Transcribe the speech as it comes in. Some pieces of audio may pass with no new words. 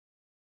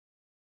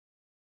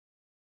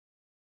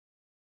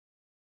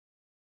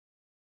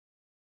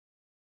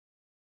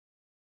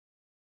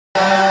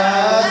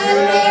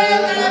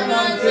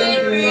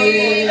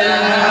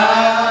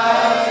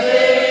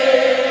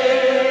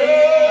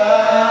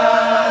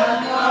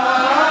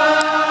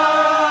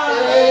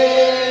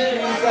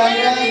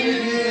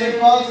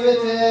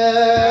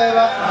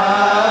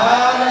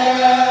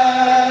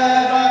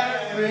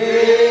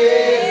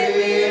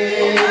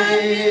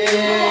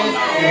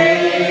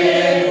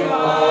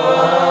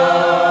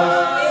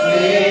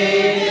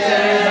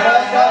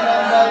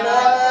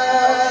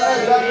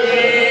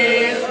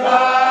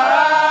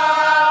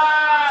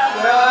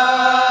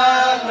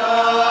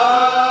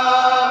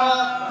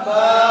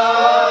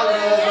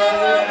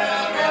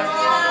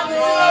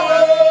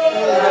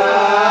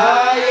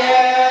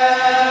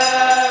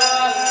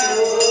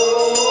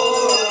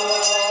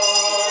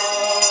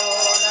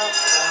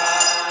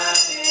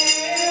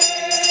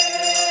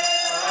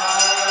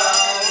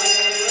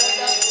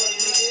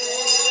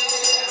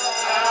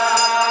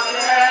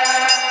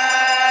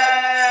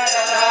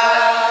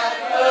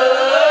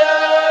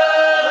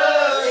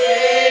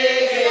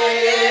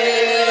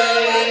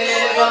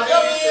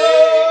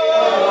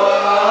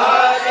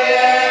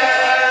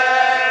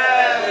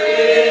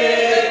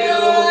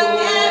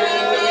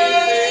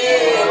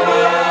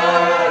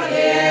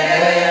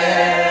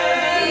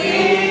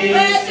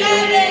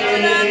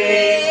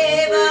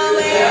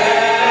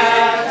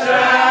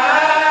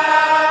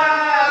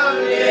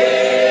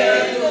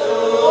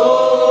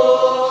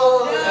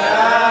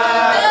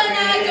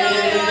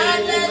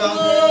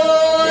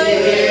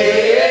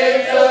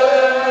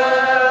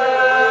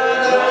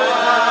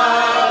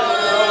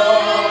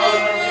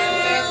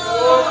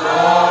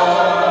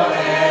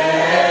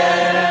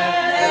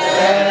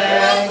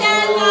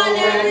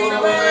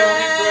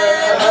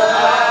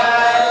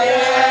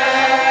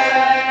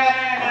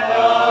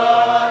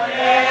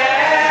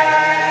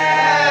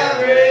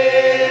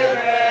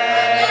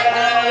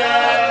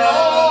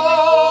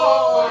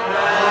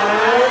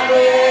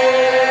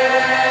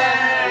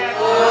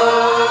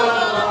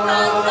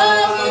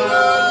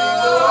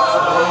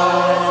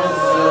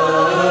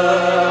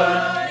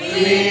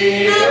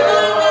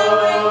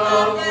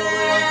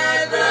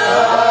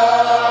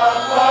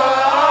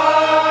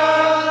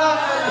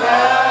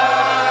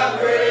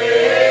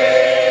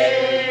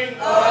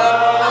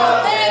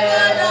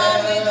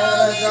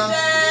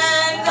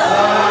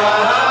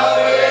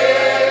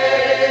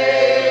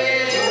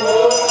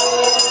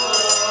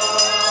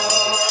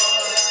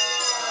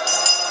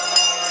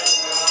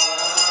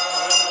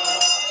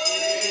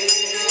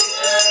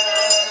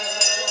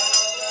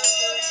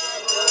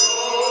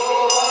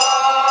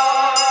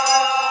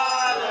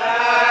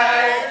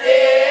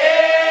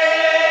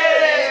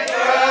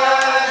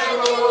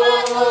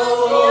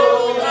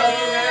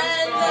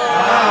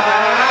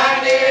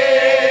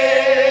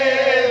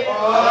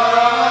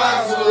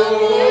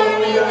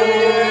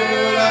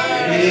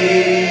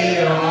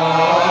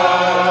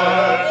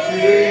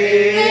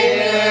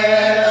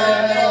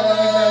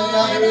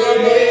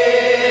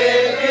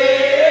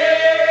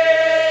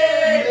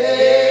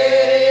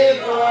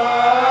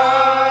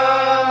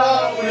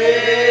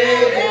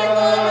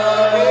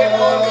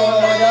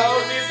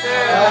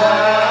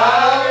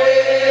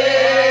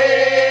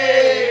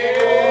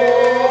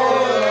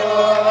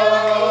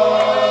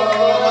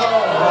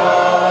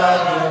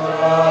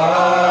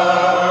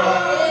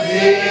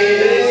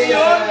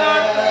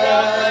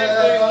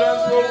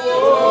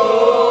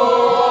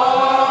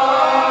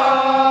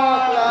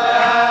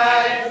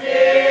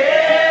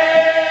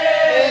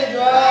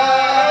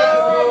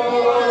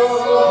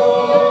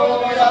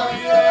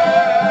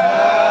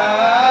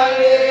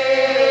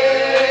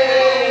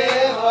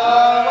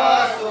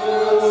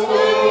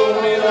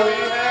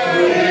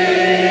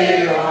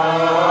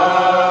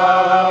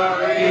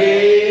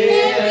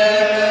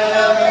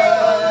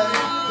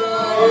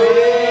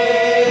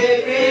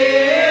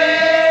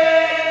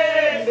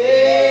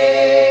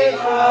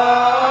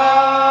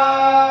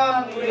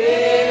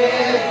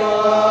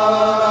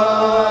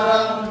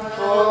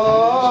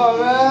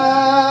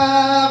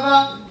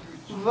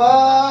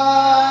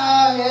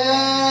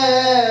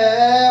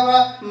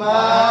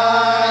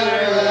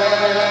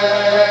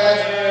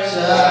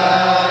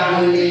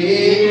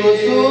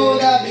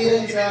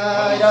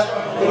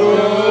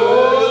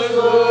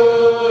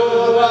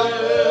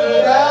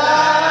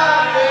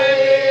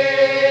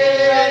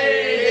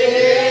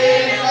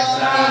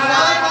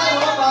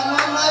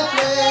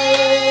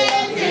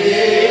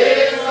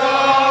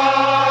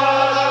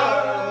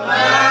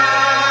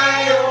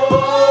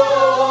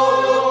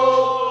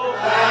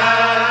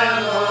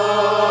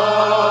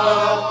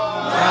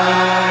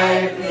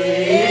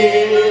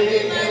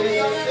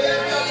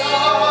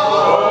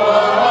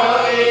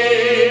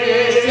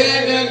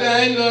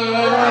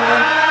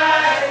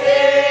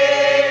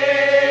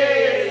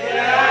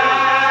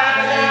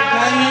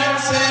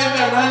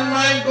and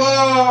my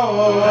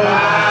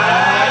God.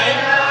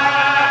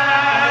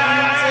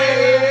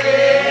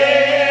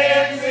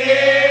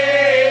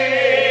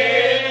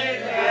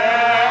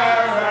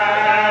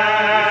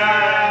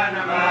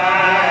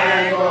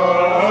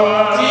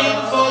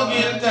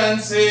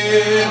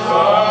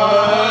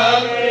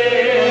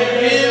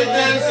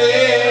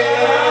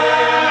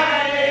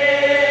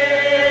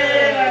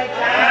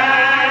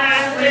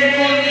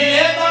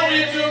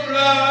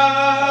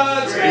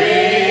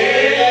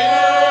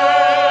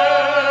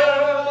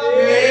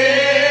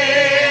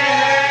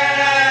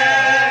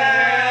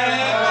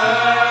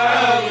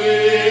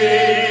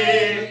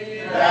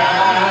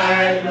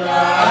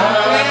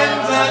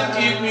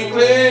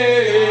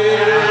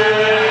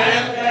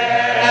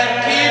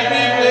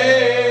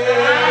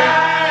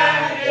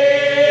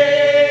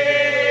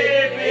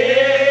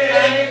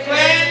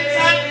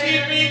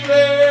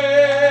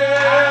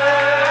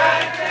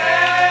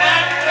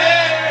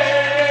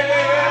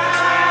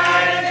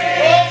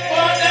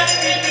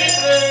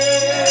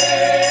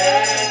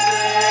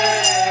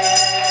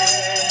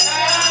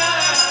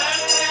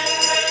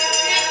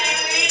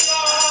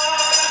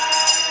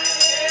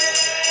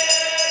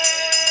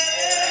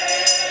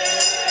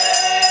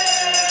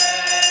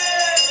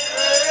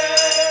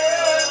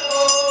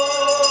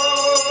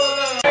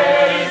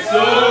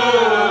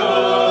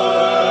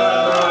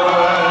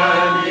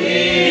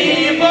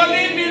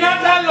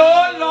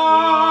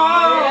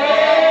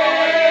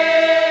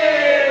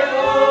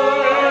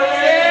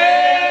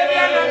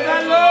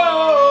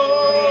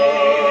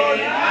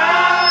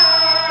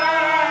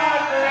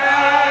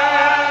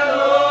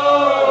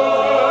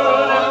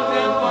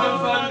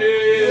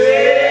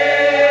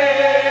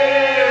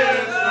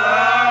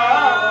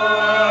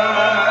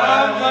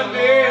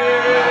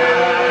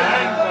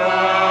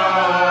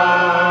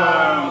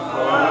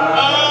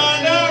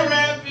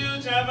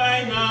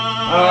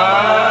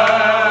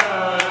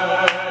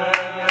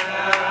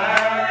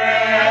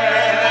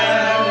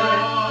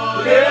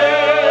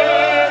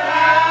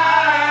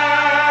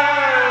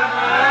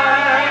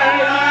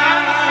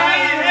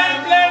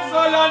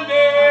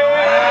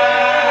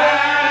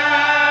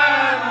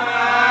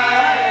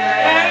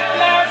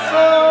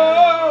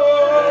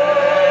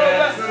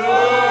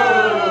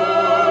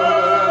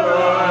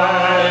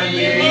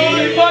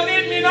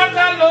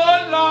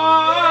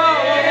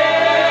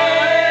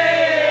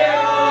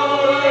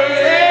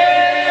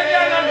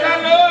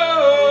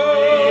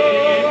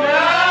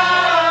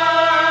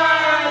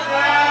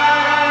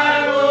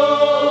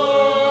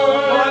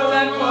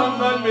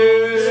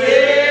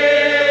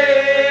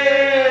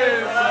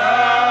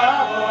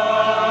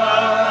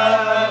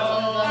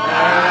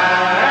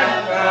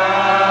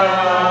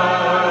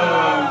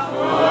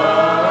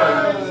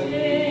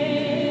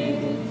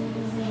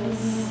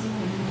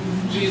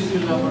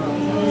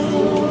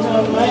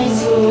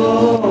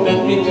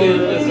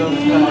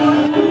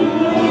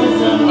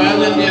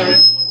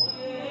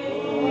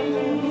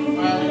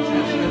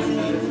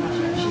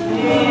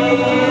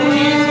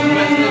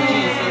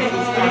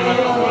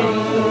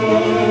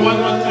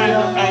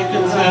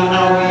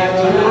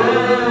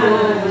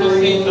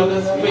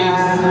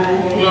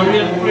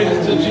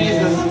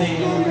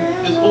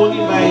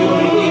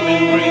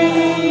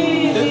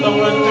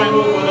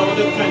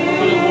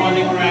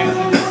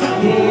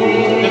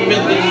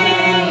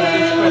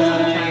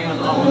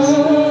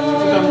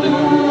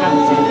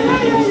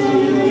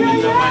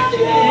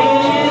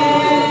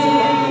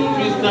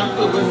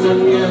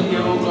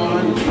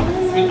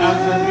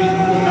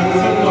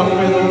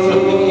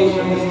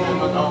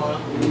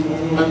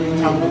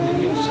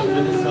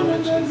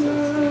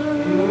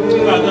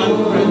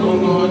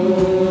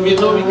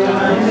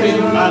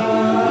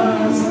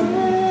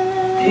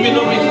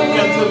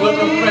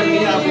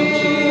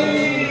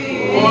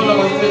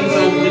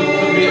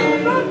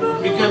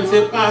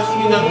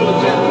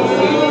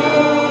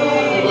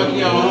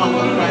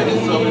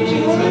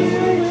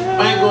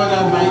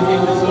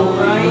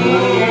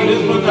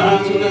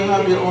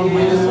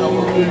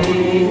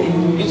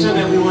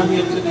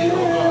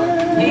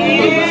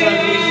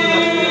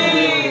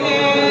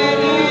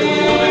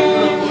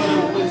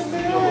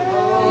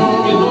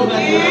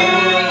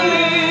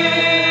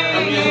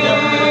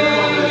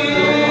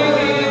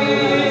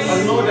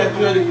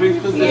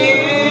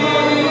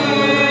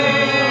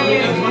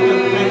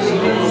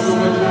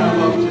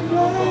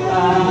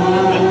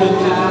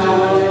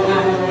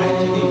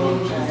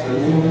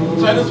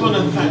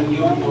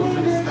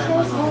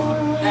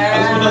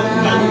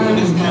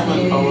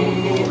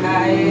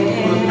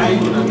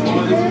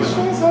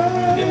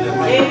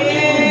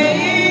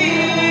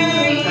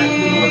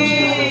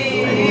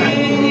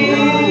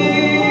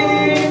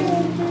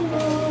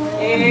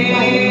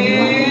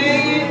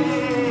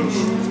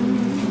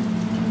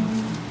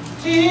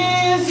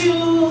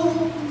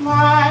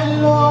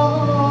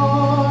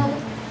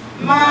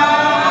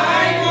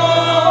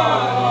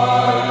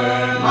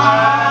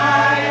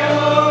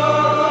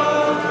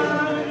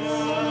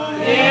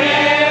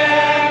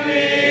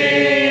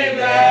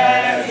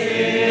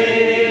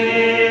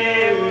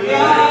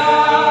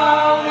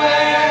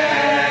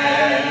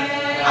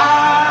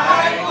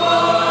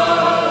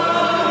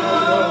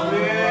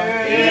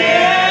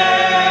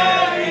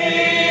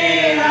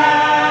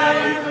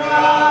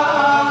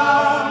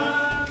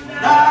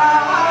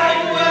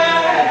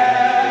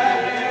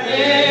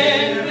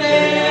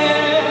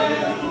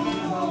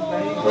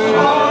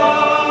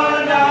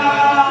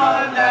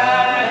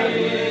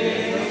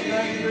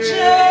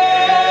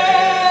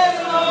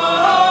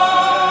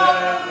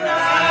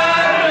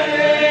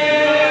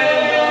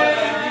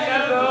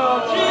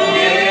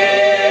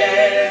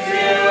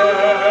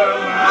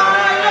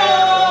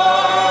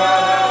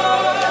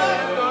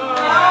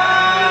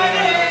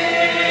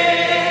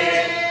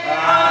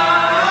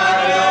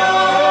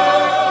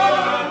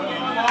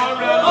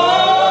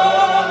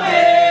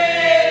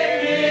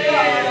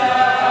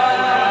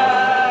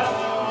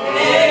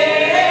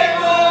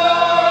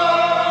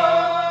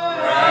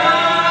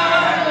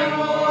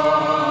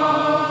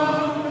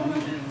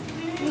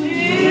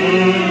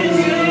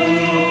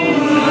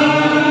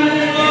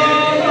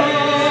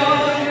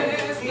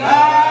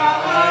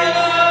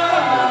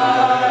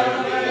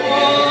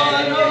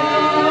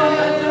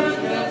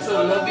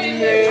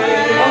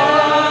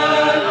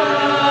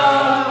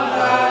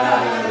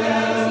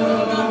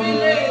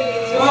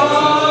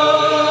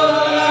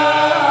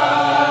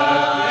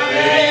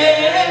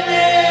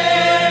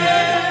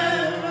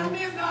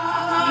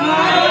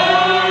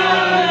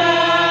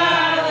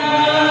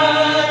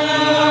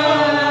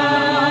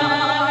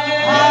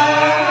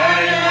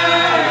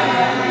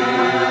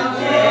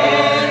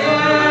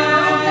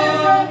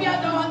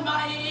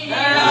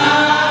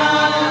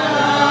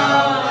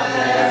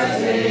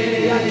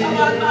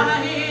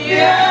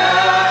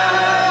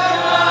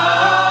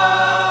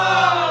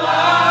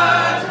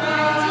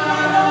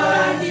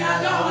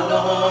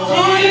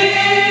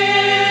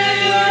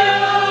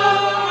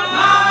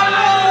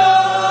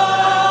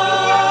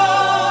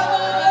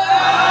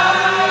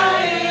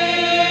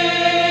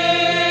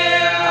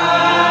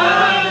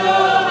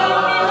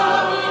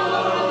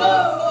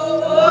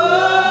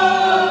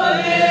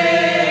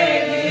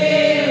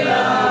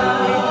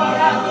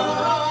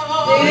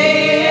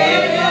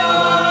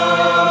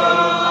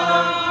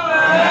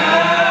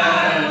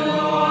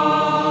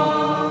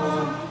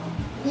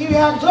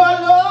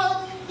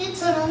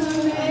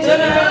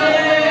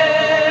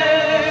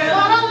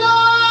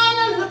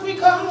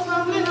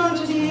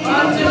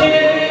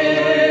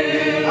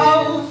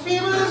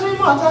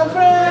 immortal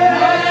friend.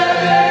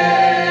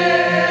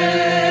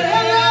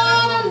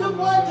 Lord, and look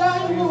what thy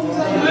wounds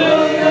are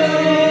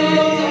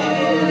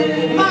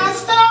healed.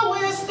 Master,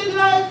 wasted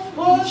life,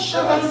 oh,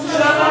 sugar.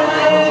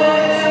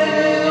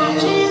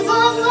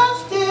 Jesus has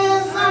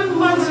tears and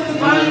months of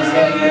peace.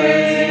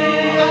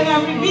 And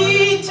every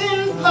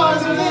beating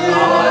cause of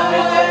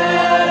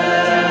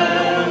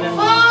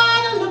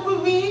Father, look, we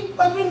weep,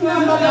 but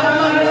remember that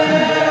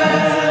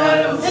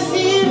this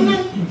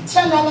evening,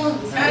 tender Lord.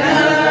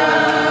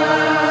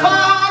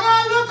 Father,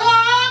 look,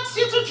 I ask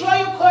you to draw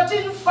your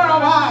curtain for a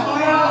while.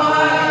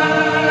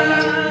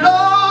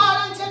 Lord,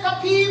 and take a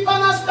peep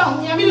on us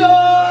down here below.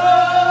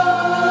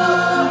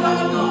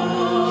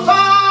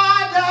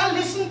 Father,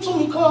 listen to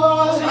me,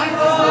 cause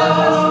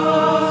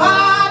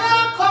Father,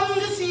 come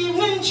this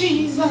evening,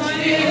 Jesus.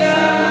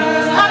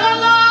 Hello,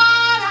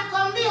 Lord, I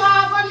come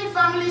behalf of the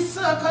family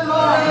circle,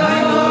 Lord.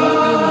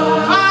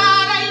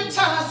 Father, you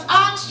tell us,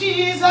 ask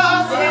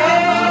Jesus.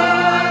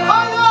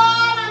 Oh,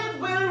 Lord,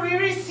 and will we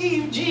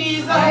receive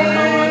Jesus?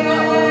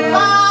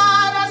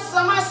 Father,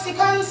 some are sick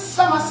and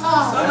some are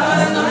sad.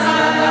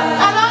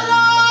 Hello,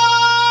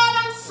 Lord,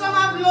 and some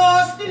have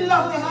lost the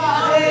love they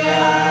have.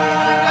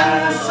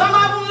 And some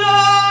have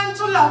learned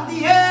to love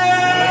the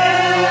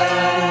air.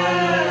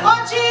 Oh,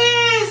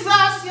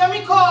 Jesus, hear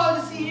me call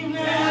this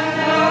evening.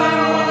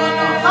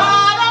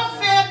 Father,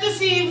 faith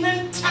this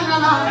evening, turn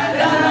alive.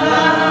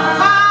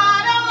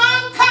 Father,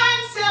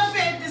 mankind say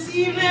faith this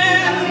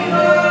evening.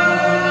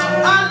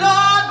 And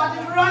Lord, but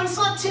it runs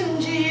so thin,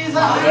 Jesus.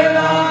 Father,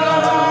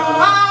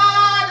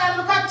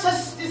 look at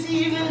us this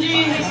evening,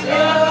 Jesus.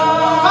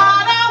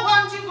 Father, I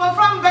want you to go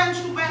from bench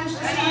to bench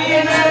this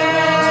evening.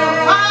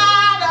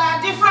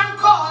 Father, different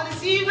call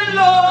this evening,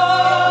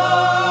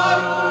 Lord.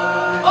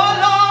 Oh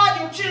Lord,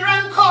 your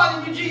children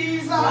calling you,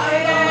 Jesus.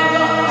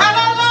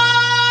 Hello,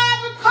 Lord,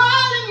 we're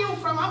calling you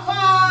from afar.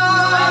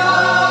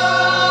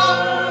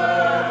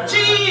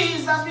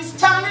 Jesus, we're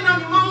standing on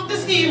the mount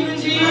this evening,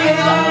 Jesus.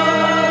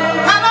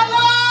 Hello,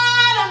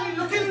 Lord, and we're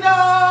looking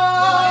down.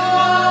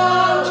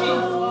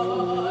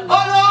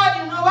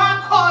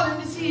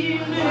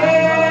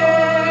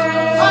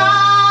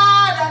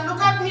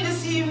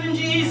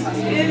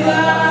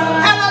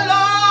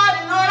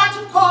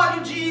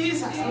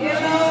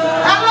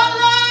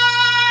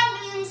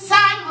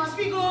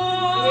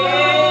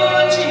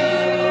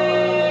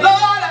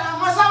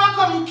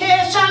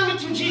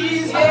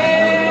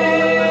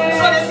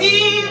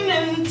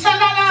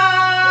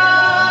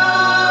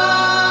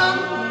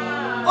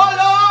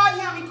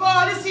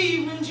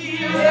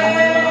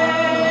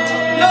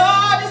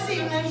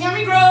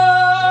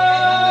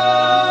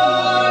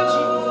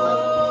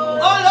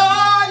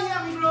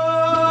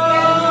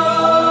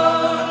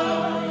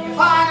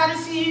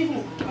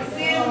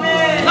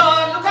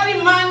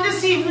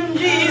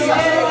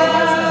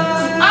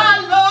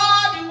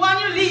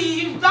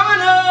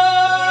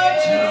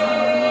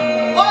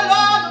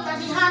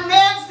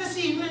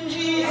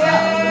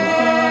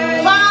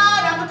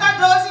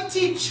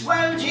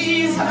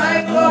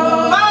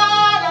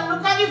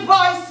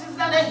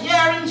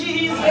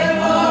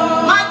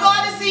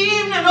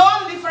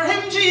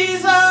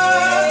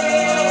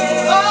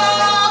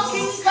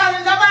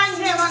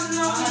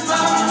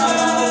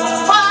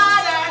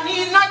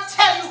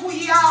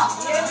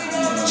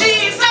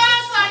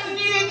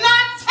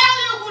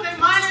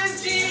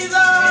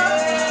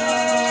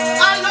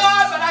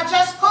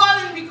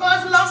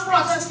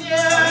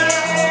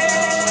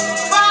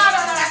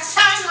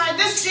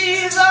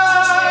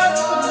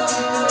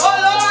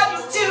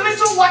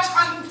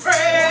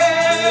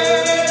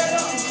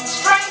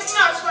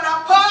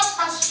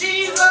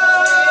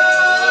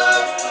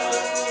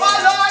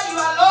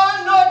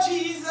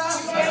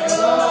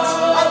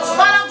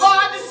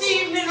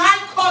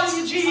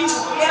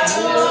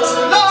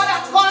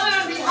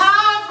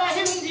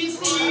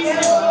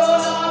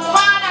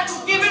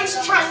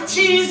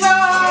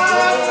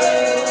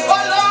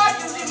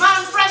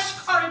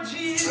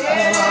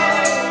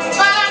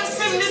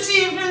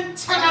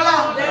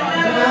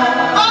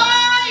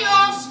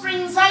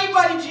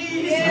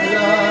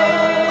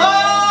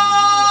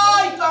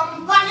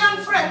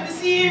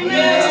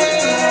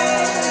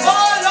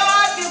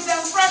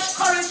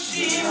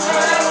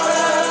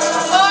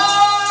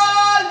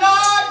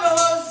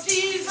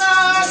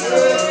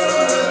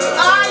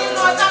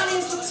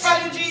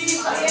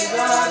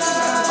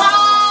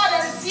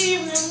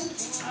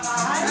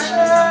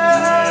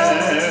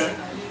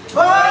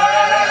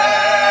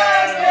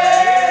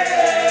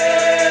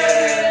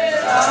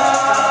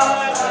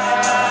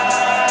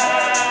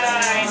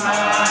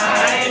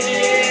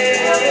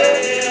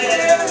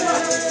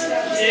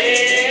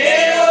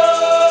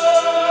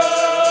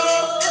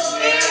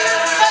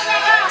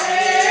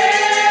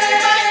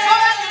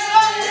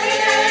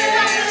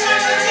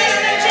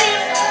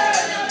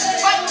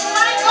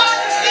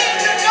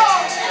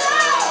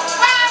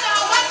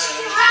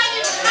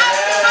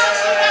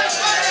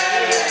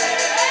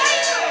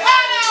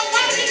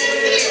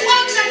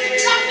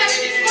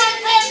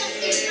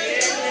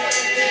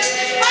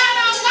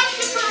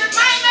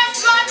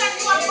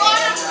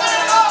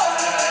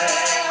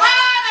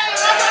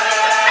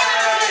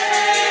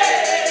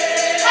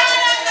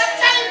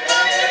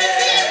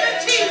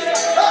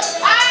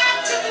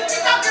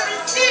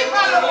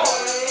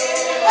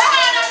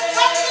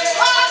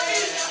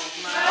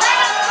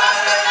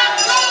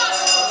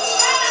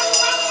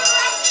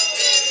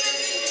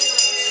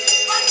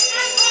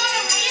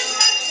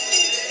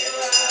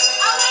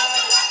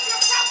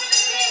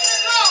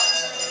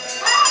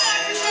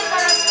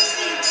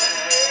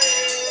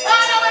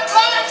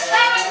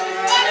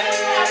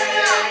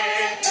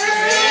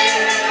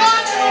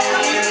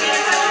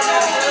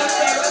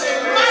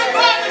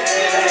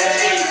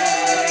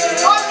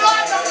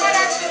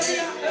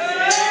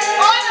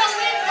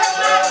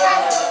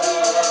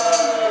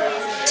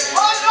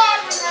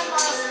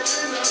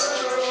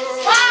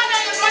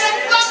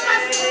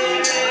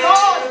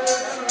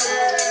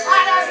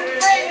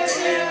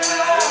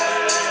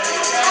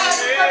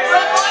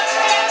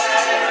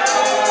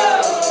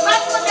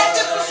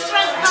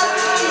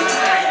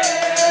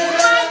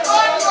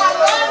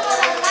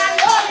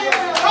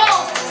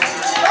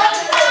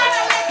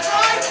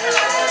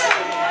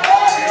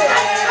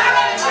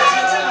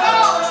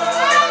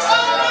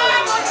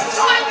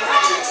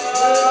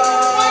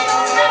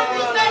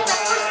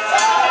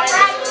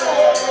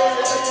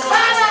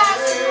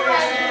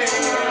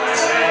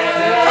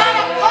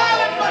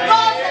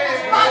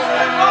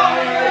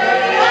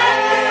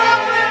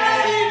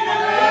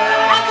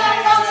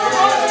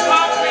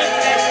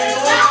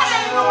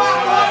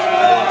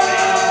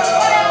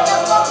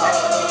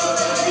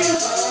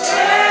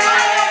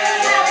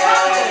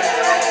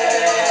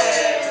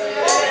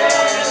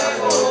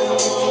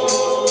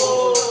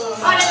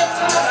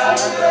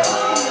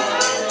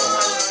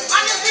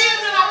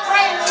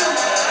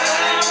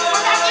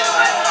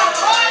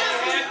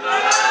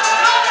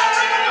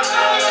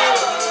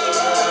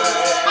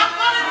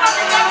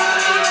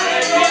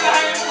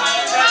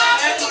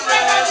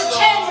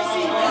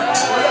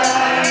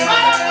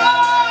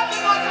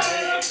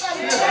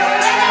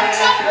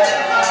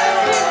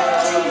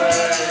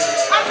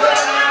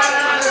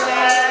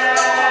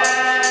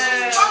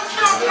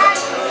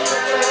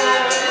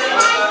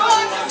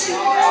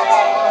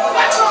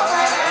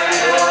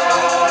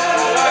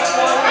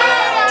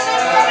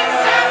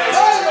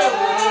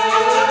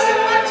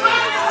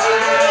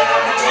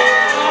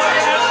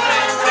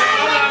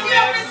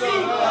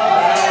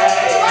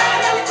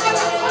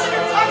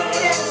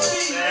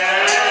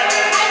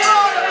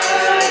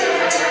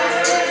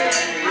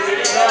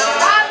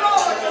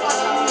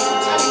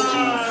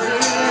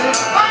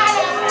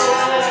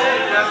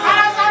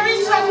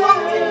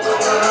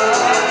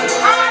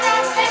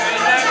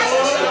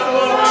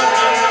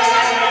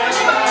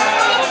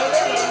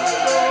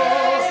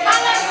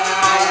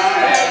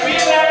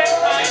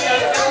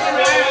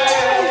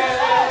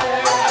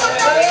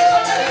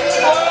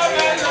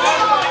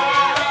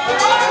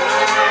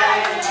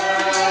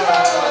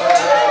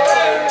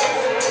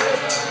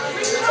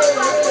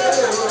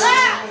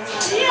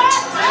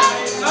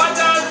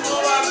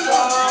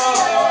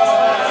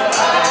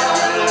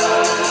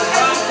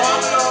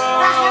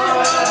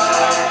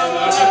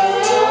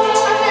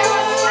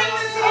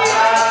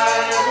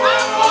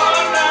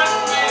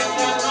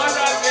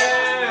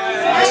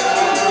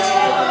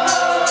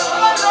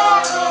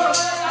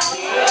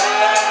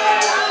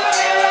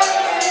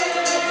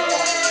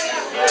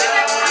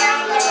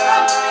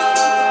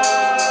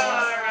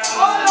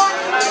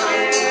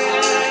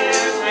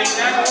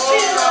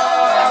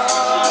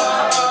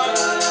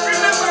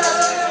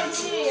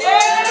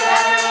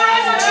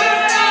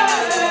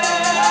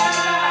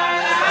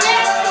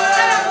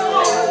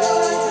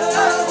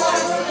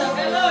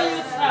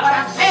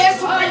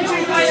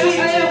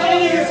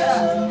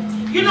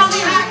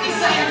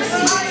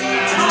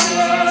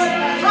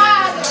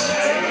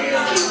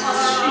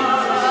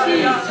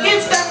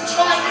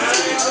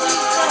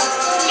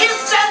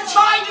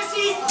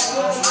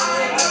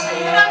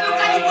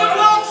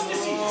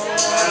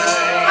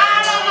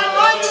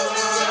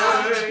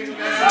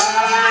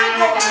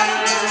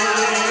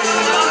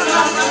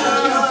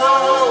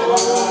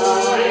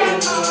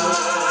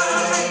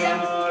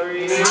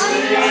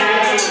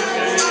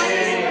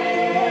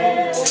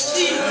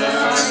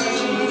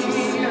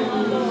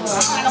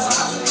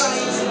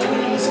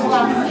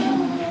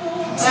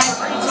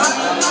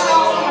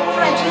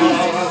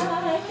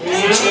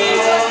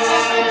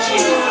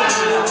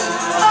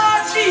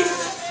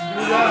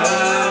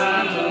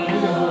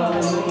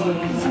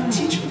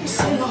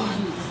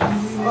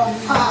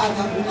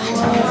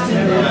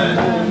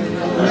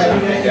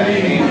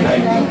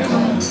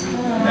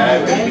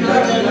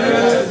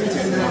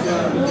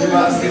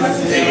 us in the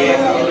day of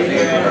the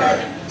Lord,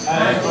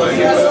 and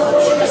forgive us our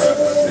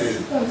trespasses,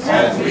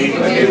 as we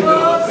forgive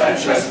those that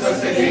trespass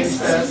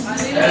against us,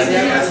 and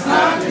lead us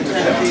not into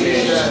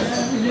temptation,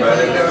 but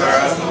deliver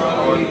us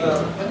from evil.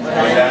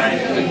 For thine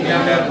is the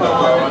kingdom, the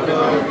power, and the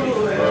glory,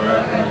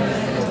 forever.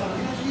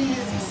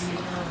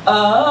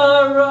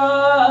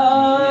 Arise,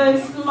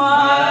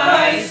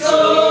 my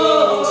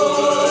soul,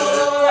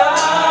 arise,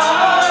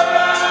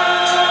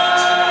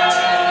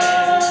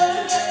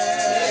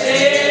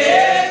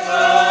 save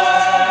all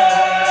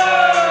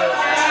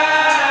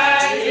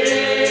thy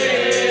years,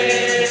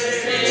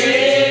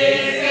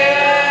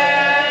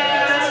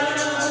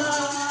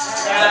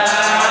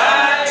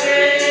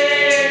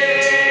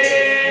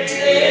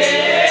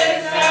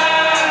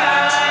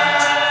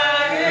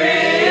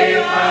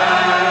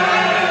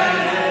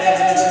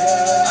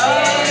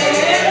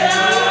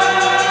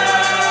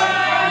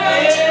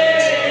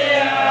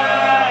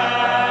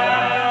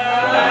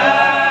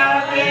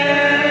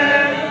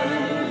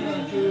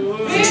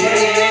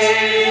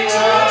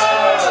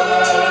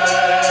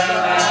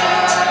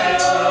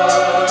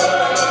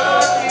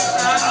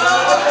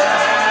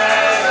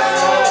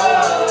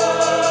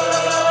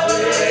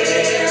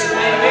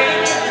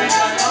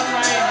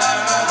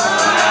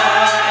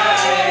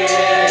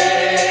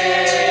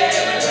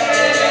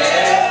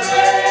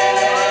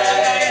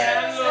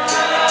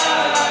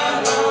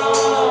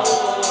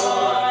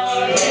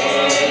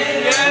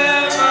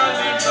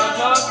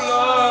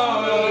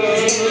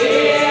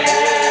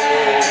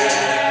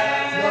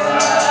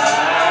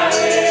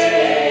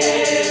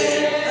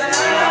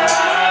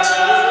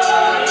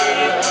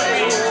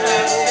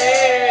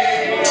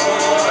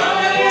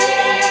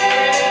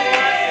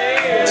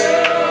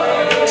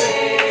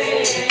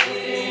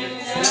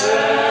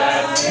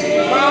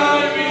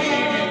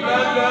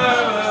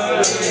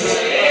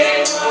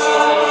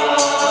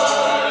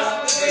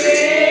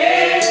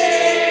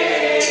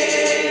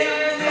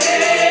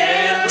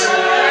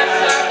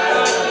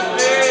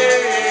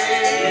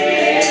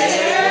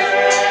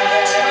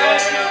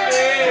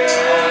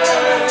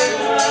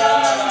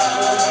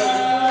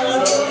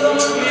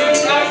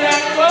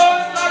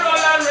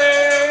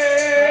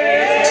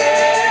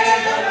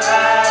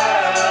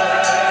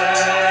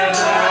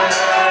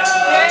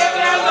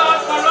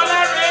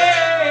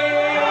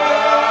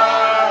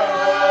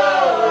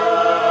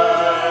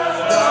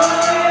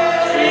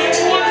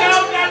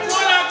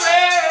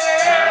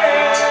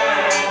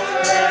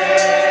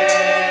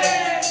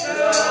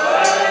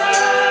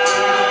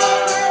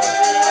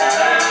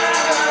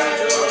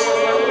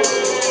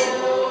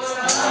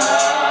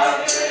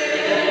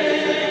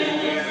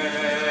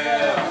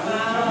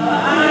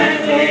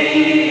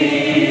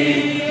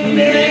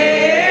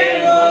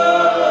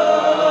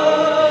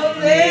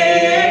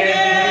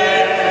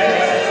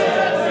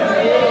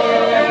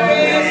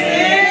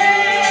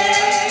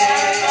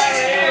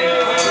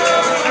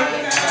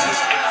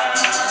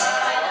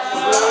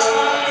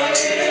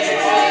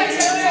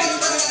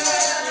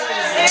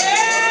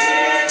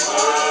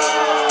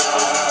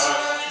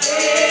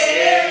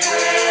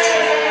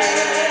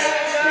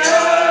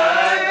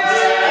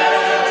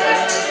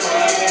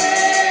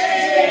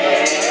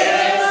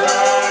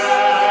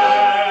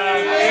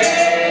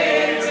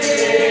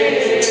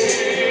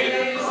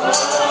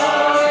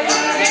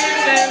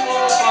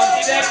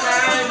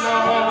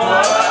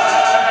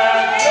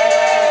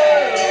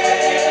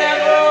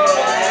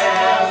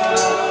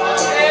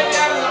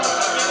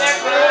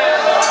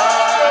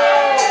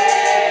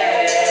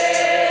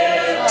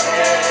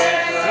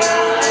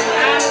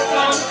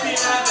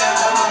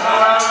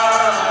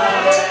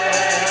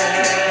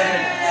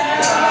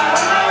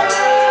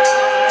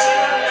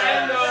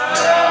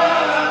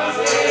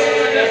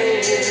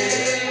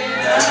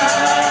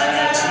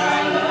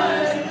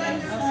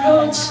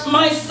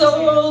 my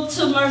soul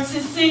to mercy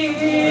seat,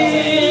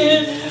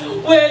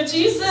 where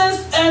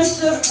Jesus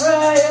answered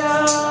prayer.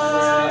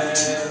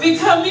 We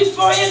come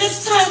before you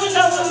this time in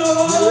our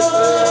Lord,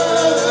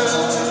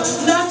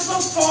 not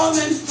for form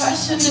and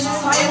fashion this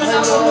time in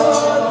our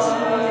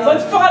Lord,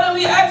 but Father,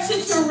 we ask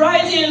you to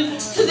ride in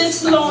to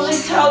this lonely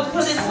town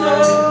for this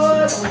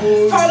Lord.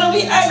 Father,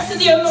 we ask you,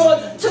 dear Lord,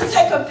 to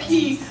take a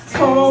peek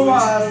for a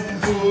while.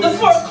 The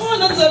four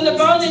corners and the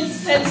bounding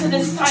center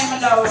this time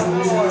and hour.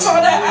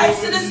 Father, I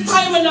ask you this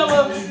time and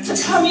hour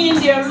to come in,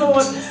 dear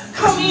Lord.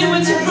 Come in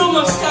with your broom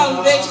of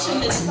salvation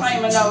this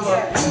time and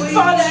hour.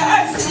 Father,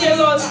 I ask you, dear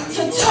Lord,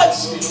 to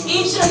touch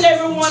each and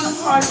every one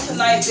heart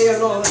tonight, dear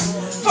Lord.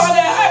 Father,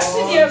 I ask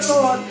you, dear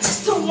Lord,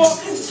 to walk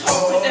and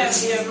talk with them,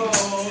 dear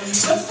Lord.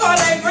 But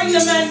Father, I bring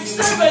the man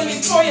servant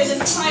before you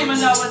this time and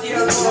hour,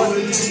 dear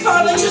Lord.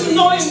 Father, you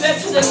know him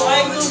better than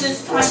I do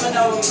this time and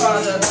hour,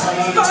 Father.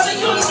 Father,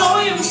 you know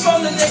him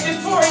from the day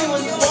before he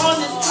was born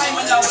this time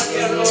and hour,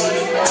 dear Lord.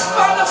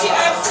 Father, we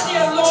ask you,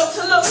 dear Lord,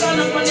 to look down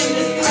upon him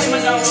this time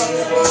and hour.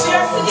 We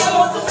ask you, dear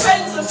Lord, to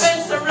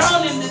fence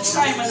around him this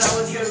time and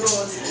hour, dear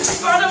Lord.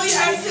 Father, we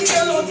ask you,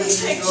 dear Lord, to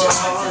take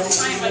charge this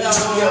time and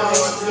hour, dear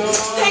Lord.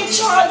 Take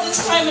charge this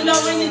time and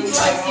hour in his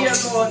life, dear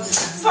Lord.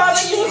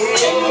 Father, you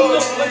say you know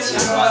what you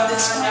want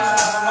this time and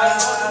hour, my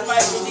Lord and my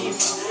Redeemer.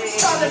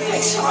 Father, take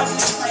charge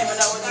this time and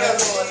our dear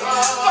Lord.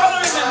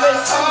 Father, remember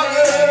his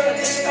family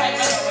this time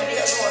and our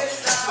dear Lord.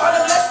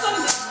 Father, bless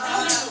them this.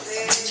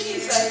 Hallelujah.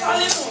 Jesus,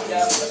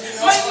 hallelujah.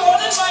 My Lord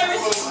and my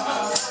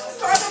Redeemer.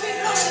 Father, we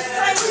come this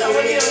time and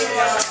our dear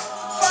Lord.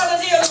 Father,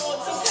 dear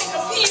Lord, to take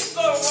a peace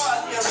for a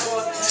while, dear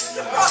Lord.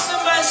 To prosper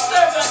my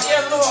servant,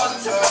 dear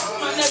Lord. To prosper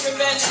my never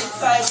been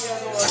inside, dear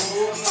Lord.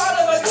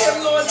 Father, but dear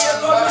Lord,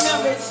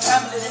 remember his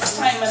family this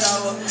time and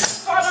hour.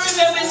 Father,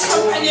 remember his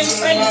companion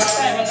friend this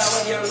time and hour,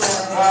 dear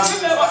Lord.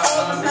 Remember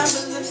all the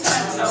members this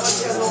time and hour,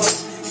 dear Lord.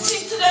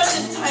 Speak to them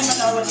this time and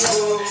hour, dear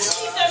Lord.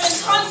 Keep them in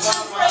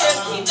constant prayer.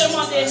 Keep them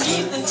on their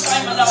knees this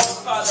time and hour,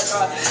 Father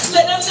God.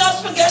 Let them not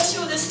forget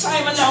you this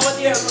time and hour,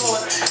 dear Lord.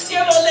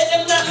 Dear Lord, let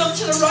them not look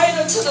to the right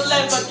or to the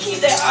left, but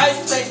keep their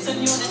eyes placed on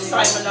you this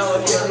time and hour,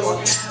 dear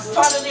Lord.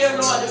 Father, dear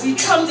Lord, we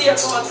come, dear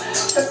Lord,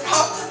 to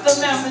prop the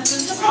members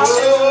and to prop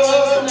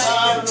everyone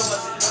tonight, dear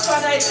Lord.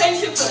 Father, I thank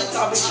you for this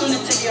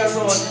opportunity, dear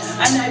Lord,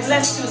 and I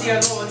bless you,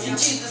 dear Lord, in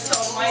Jesus'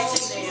 almighty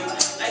name.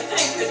 I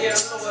thank you, dear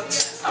Lord,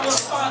 our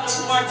Father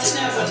who art in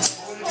heaven.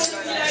 Holy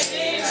be thy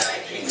name,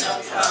 thy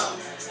kingdom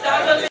come. Thy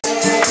will be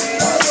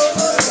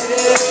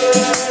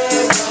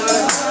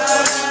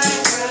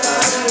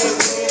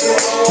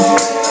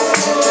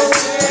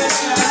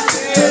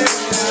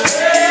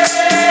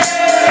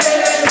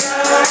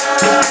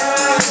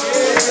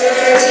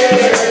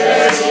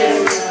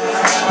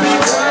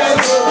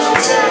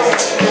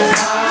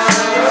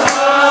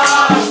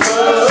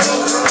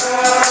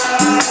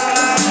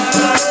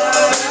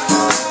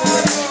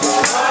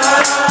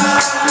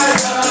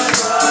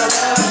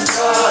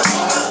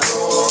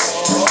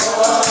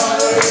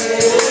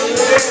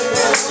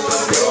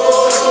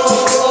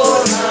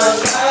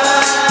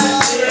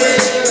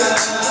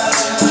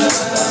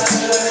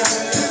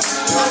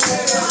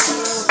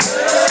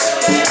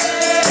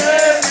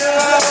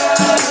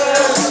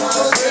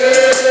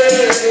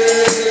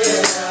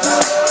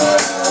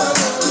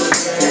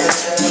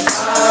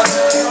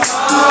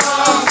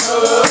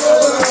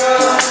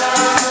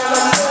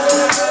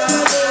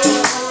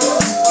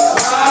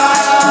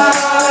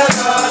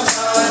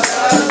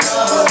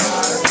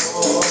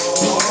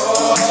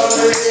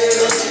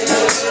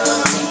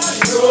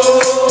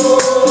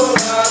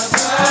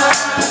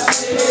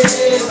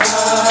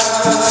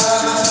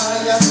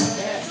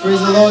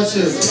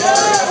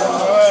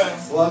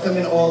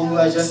welcoming all who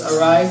have just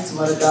arrived,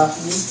 Mother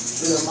Daphne,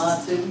 Brother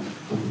Martin,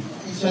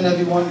 each and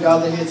everyone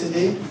gathered here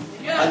today.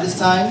 At this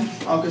time,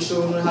 Uncle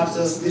Sean will have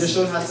to, Leader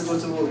Sean has to go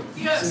to work.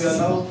 So we are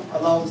now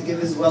allowed to give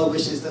his well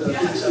wishes to the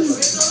King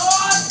Shepherd.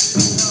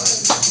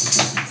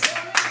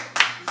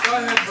 Go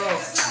ahead,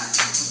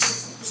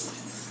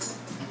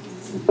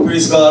 bro.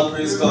 Praise God,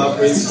 praise God,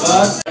 praise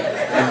God.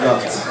 And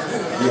God.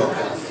 Yo,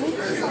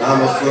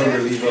 I'm a firm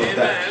believer of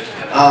that.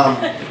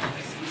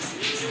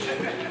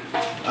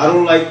 I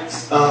don't like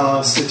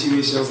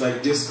situations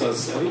like this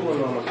because everyone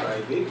want to cry,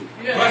 baby.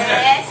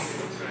 Yes.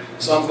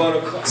 So I'm going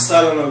to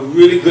start on a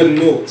really good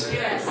note.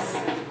 Yes.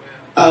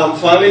 I'm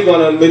finally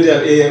going to admit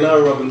that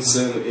A.N.R.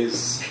 Robinson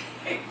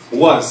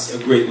was a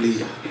great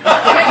leader.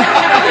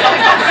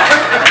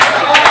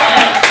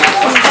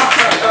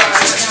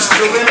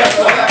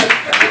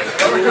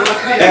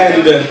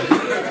 And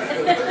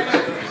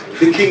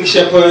the King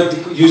Shepherd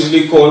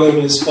usually call him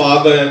his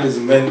father and his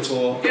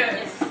mentor.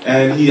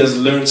 And he has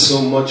learned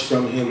so much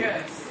from him.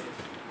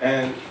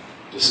 And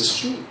this is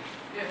true.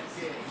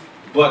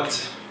 But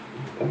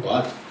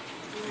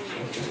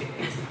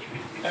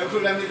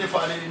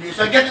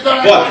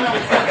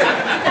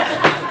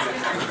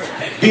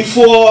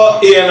before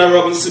A.N.R.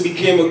 Robinson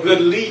became a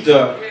good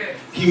leader,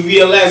 he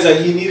realized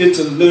that he needed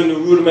to learn the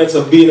rudiments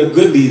of being a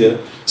good leader.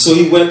 So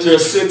he went to a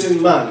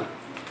certain man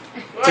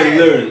to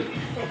learn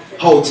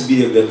how to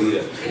be a good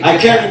leader. I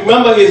can't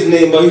remember his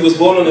name, but he was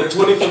born on the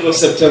 25th of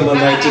September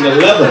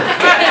 1911.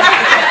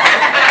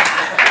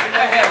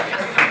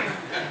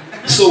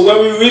 So when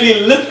we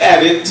really look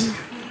at it,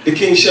 the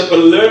King Shepherd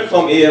learned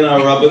from A.N.R.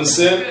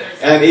 Robinson,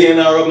 and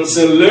A.N.R.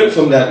 Robinson learned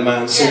from that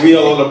man. So we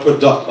are all a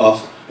product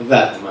of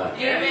that man.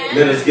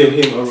 Let us give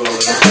him a round of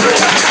applause.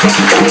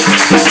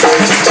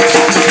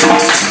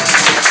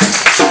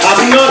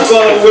 I'm not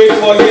going to wait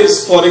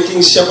for the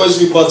King Shepherd's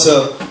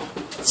rebuttal.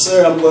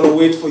 Sir, I'm going to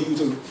wait for you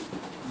to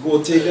go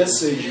take that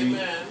surgery,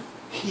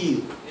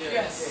 heal.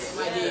 Yes,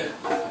 my dear.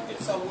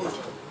 It's a word.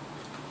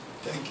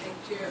 Thank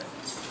you.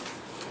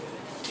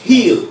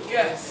 Heal.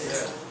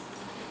 Yes.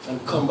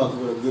 And come back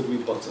with a good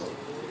rebuttal.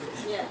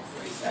 Yes.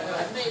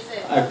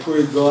 I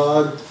pray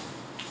God,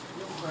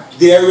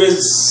 there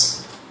is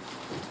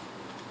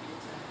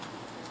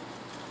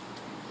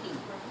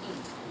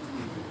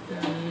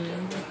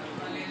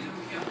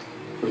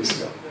praise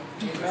God.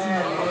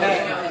 Amen.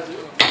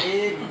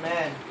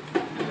 Amen.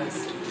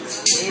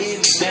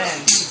 Amen.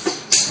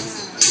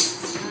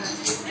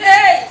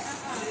 Hey!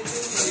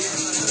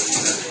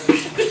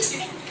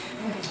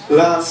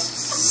 Last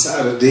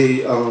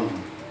Saturday,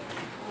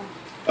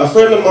 a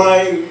friend of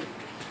mine,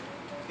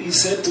 he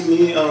said to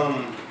me,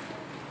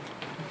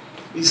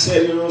 he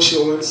said, you know, she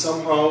went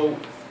somehow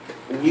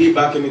way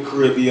back in the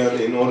Caribbean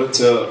in order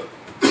to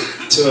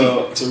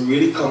to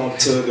really come up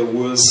to the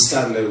world's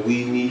standard,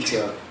 we need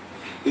to,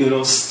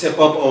 step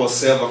up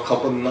ourselves a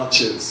couple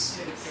notches.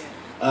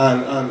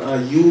 And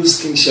I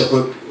use King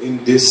Shepherd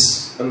in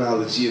this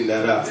analogy in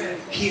that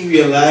he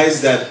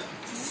realized that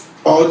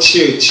our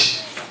church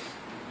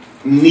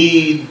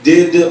needs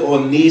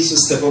to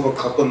step up a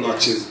couple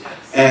notches.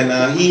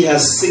 And he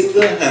has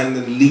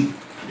single-handedly,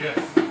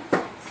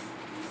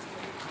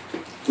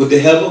 with the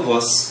help of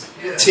us,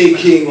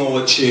 taking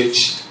our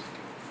church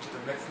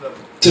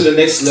to the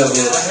next level.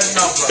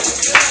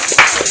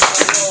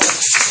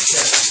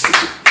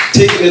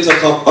 Taking it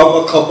up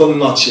a couple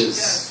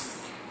notches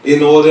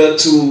in order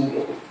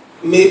to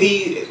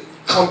maybe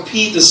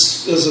compete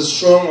is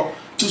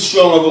too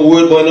strong of a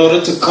word, but in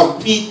order to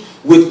compete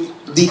with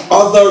the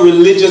other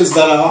religions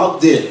that are out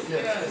there,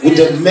 with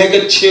the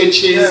mega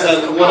churches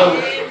and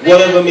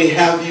whatever may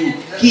have you.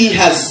 He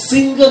has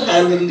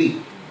single-handedly,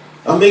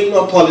 I make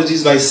no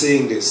apologies by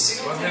saying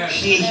this,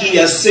 he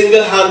has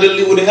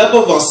single-handedly, with the help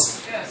of us,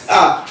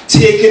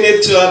 taken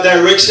it to a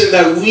direction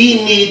that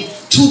we need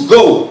to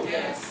go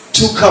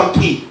to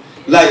compete.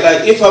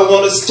 Like if I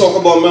want to talk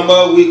about,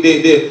 remember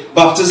the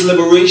Baptist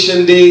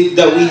Liberation Day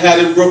that we had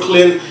in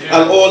Brooklyn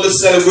and all the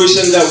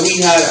celebration that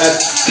we had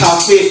at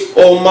Cafe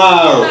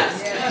Omar.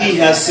 He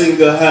has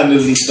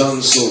single-handedly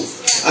done so.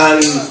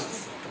 And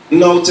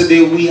now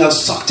today we have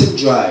sucked him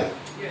dry,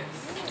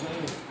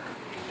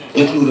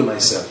 including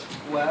myself.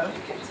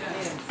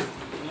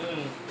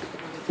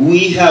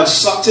 We have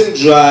sucked him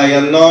dry,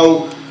 and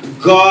now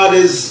God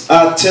is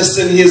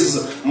testing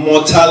his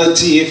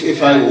mortality,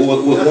 if I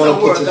would want to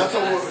put it. That's a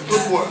word.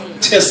 Good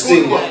word.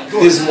 Testing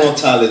his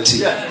mortality.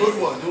 Yeah, good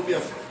word. Don't be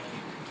afraid.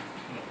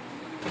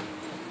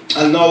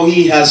 And now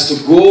he has to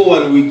go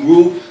and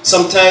regroup.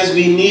 Sometimes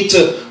we need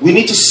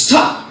to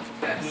stop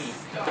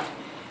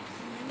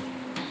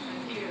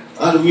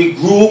and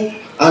regroup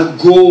and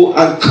go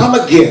and come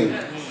again.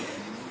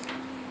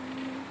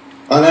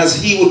 And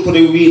as he would put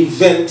it,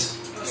 reinvent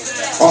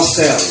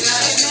ourselves.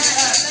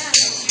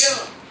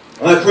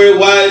 And I pray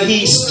while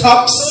he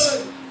stops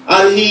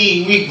and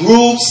he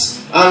regroups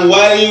and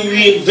while he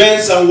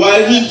reinvents and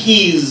while he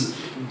heals,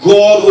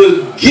 God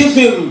will give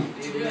him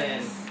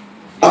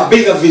a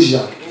bigger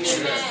vision.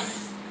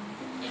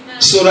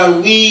 So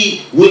that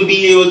we will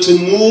be able to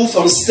move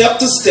from step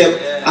to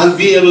step and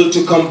be able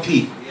to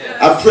compete.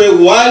 I pray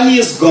while he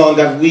is gone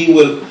that we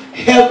will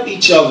help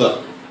each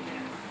other.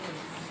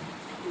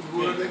 Good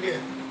word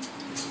again.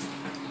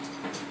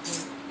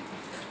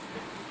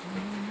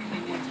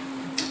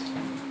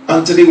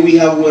 And today we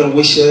have well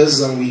wishers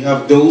and we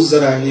have those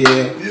that are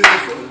here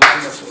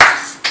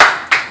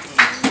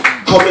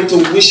coming to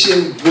wish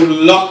him good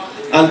luck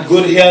and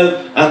good health,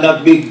 and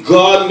that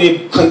God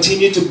may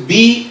continue to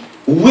be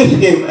with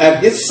him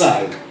at his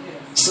side.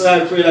 So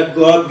I pray that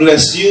God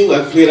bless you.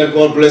 I pray that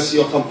God bless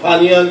your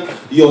companion,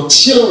 your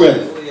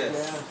children,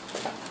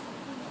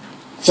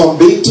 from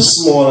big to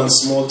small and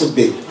small to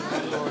big.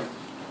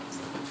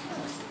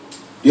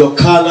 Your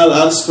carnal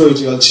and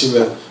spiritual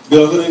children.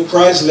 Beloved in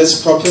Christ,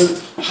 let's properly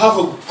have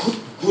a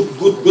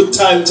good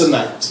time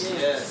tonight.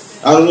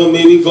 I don't know,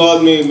 maybe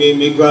God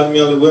may grant me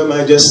on the way,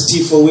 I just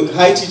steal with.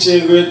 Hi, teacher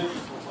Ingrid.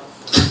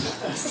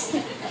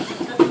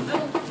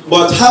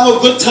 But have a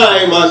good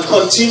time and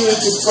continue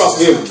to prop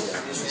him.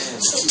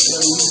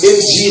 In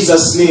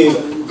Jesus'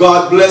 name,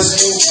 God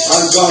bless you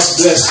and God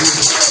bless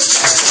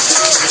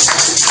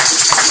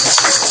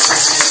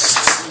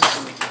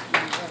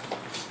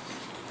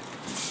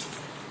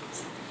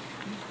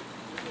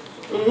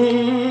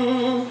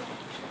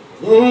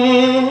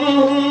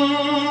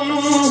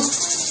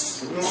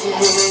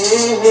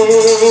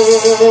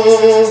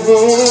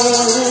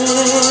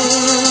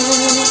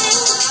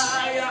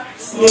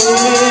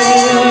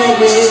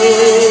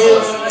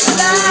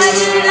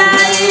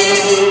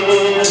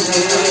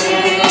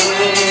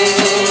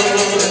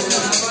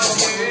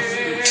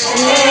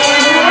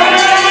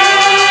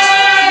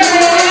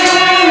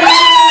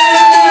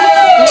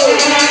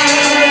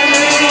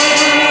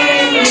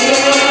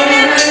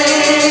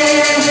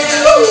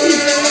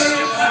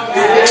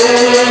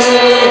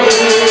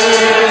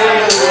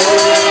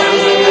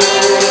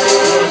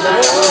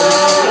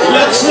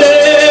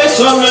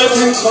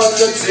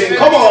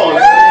Come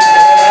on.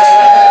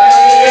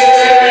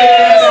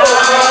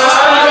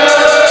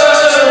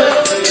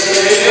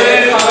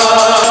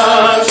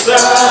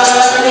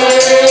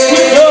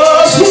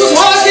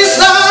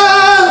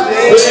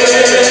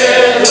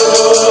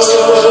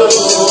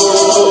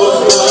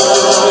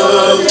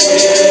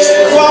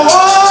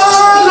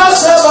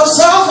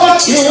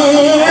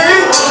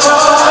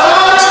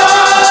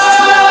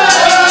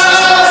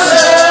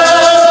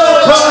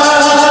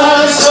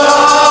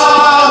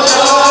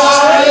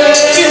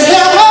 In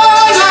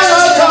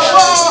heaven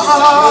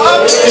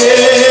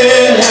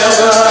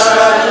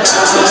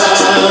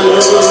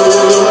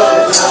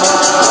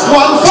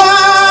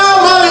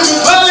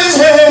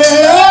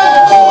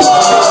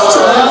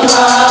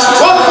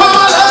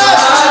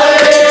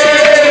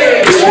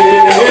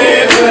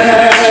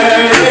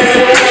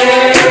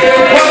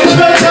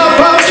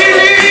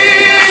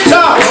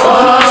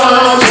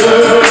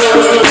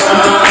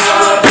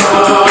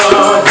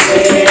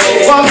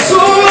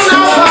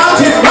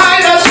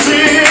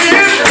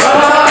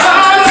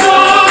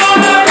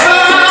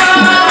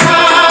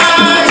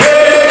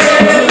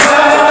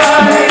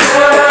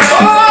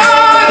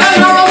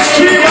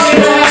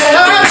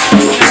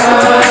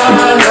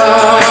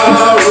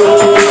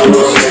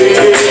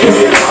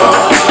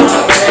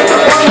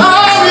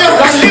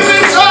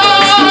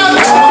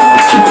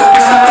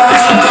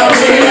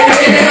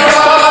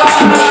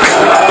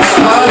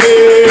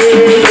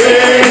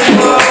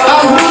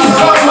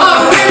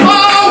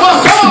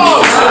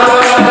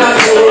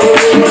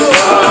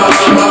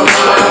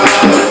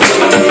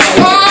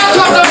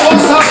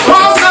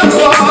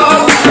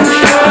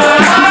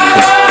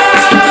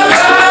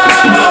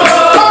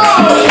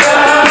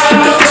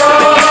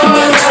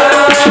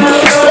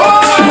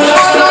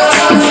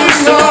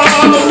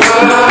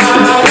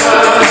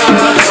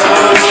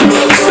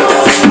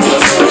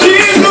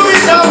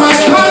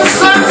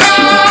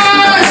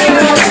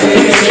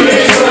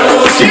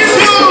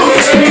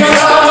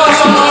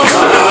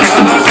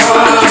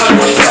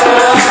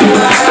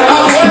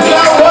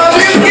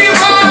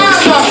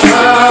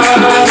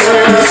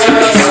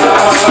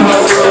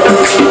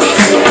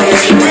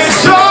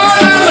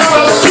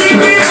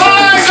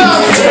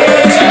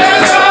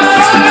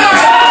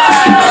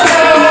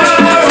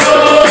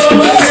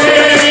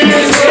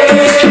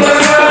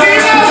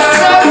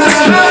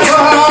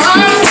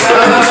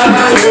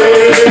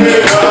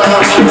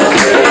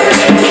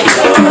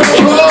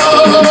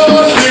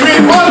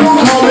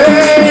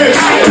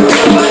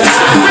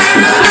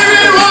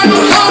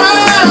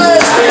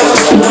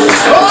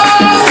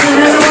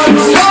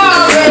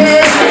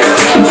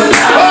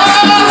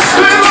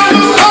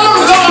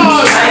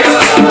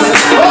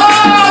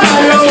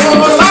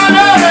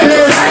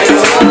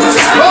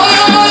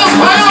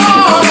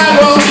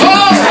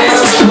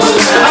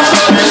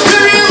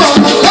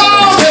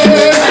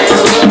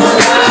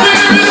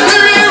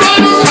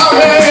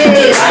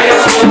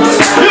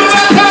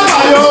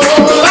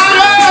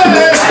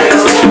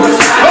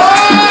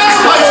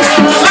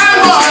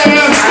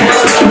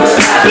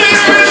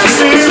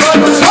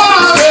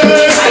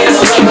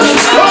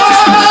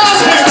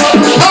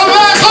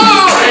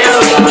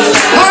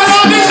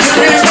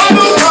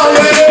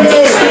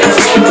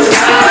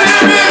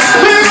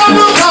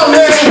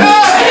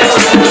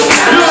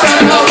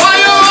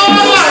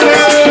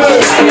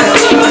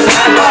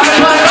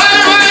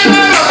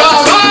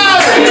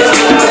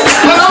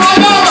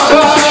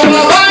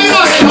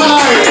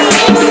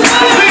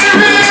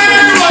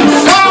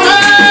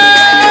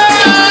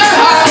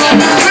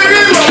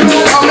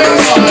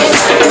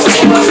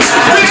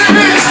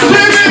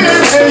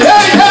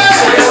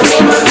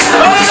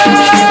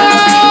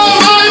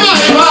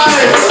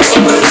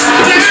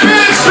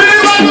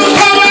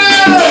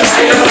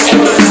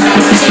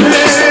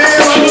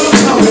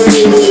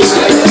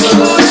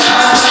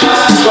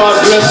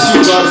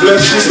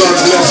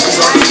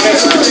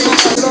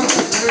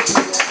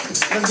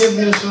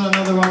give Sean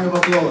another round of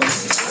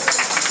applause.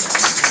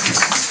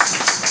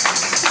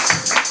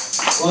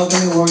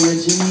 Welcome to Warrior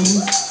Jimmy,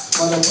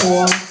 Mother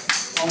Paul,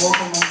 and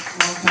welcome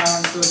Mount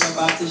Clarence Social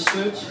Baptist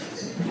Church.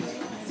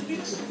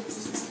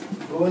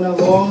 Going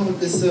along with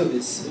the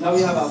service. Now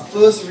we have our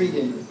first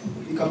reading.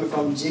 We coming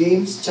from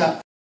James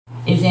chapter.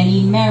 Is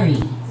any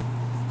merry?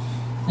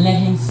 Let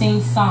him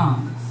sing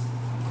psalms.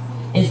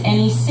 Is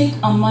any sick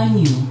among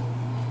you?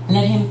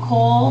 Let him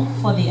call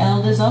for the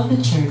elders of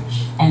the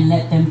church and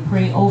let them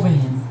pray over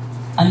him,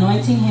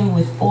 anointing him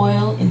with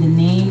oil in the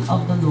name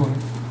of the Lord.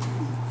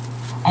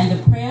 And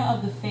the prayer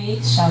of the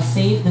faith shall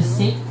save the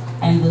sick,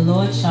 and the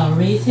Lord shall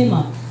raise him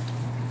up.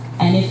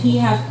 And if he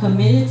have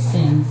committed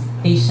sins,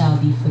 they shall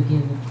be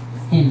forgiven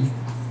him.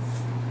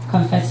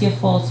 Confess your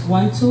faults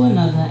one to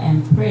another,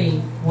 and pray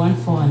one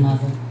for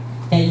another,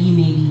 that ye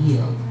may be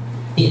healed.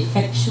 The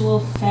effectual,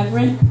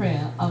 fervent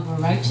prayer of a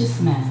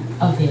righteous man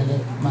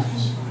availeth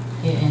much.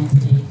 Here ends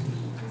today's reading.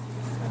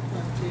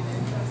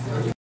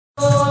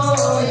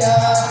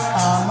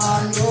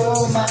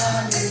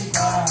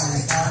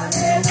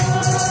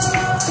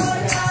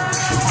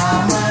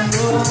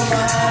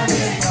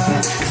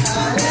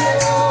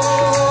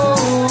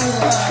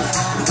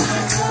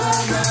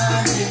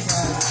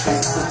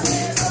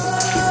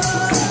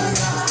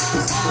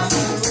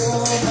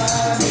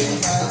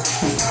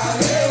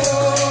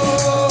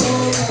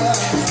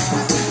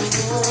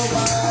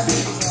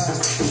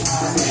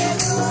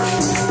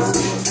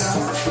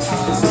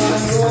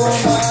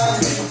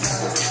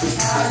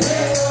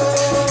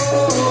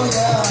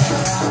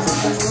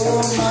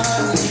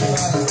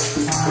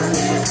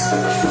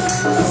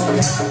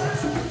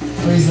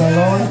 Praise the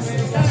Lord.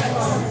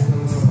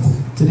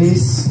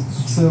 Today's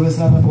service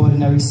not an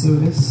ordinary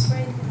service,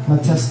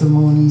 not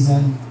testimonies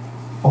and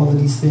all of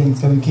these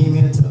things. But we came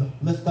here to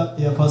lift up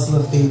the apostle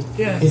of faith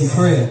in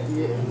prayer.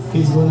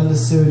 He's going under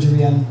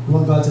surgery and we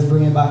want God to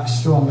bring him back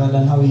stronger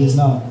than how he is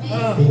now.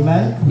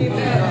 Amen.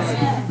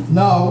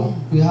 Now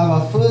we have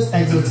our first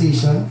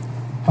exhortation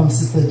from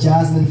Sister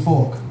Jasmine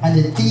Falk, and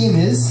the theme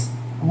is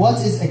what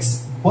is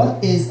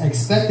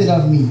expected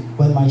of me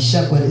when my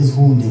shepherd is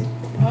wounded.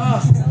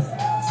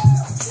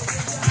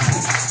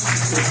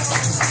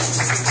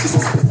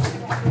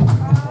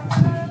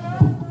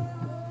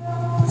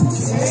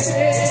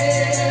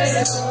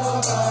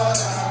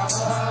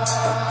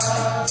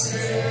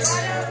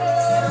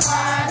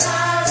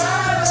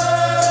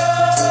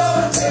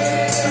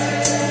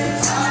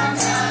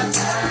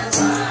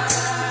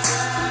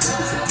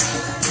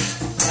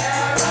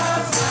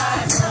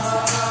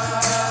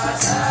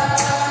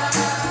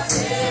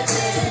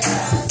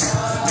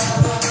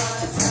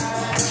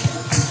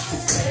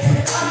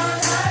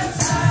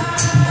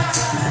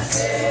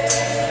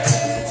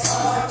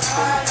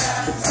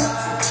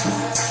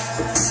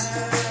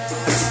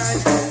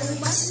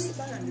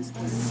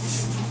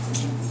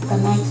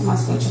 Good night to my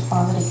spiritual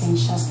father, the King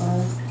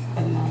Shepherd.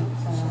 Good night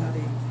to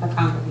the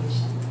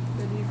congregation.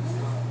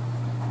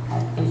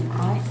 I've been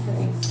asked to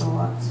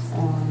exhort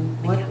on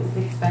what is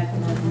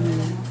expected of me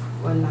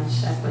when my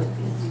shepherd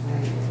is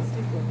wounded.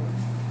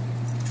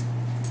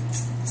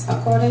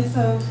 According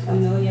to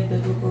familiar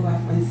biblical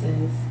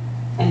references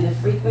and the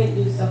frequent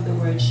use of the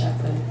word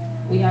shepherd,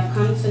 we have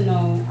come to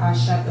know our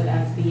shepherd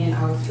as being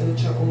our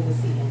spiritual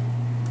overseer.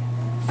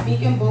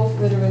 Speaking both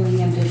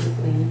literally and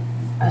biblically,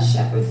 a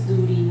shepherd's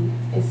duty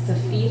is to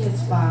feed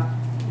his flock,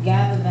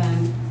 gather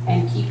them,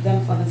 and keep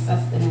them for the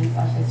sustenance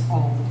of his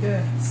fold.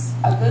 Yes.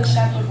 A good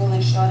shepherd will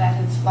ensure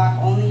that his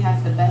flock only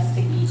has the best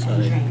to eat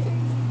and drink.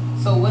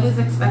 So what is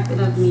expected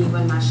of me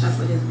when my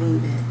shepherd is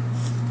wounded?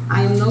 Am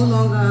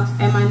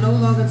I no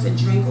longer to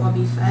drink or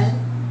be fed?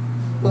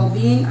 Well,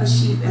 being a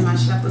sheep in my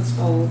shepherd's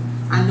fold,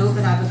 I know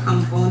that I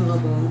become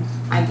vulnerable,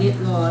 I get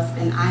lost,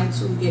 and I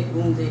too get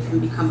wounded and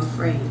become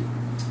afraid.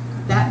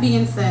 That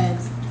being said,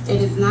 it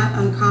is not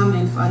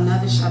uncommon for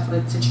another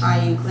shepherd to try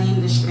and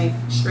claim the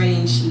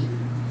straying sheep,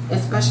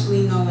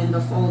 especially knowing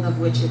the fold of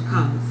which it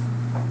comes.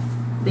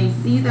 They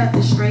see that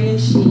the straying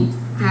sheep,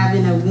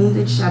 having a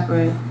wounded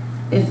shepherd,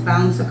 is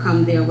bound to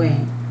come their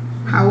way.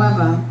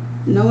 However,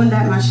 knowing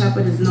that my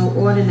shepherd is no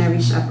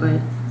ordinary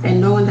shepherd, and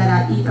knowing that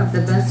I eat of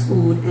the best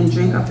food and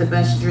drink of the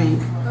best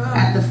drink,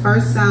 at the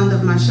first sound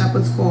of my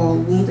shepherd's call,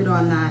 wounded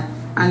or not,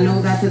 I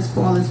know that his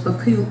call is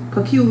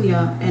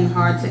peculiar and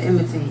hard to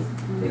imitate.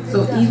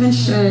 So even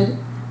should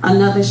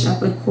another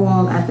shepherd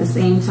call at the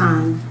same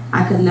time,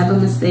 I could never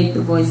mistake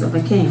the voice of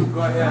a king.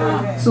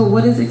 So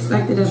what is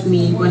expected of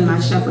me when my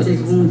shepherd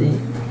is wounded?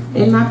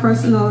 In my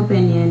personal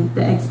opinion,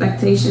 the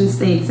expectations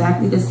stay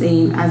exactly the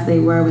same as they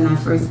were when I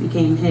first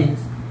became his.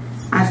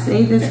 I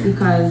say this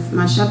because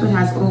my shepherd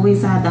has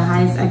always had the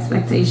highest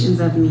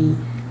expectations of me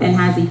and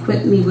has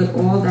equipped me with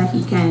all that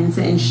he can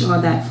to ensure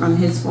that from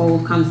his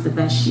fold comes the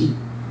best sheep.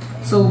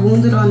 So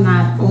wounded or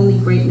not, only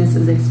greatness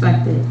is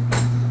expected.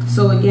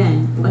 So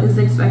again, what is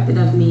expected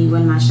of me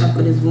when my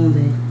shepherd is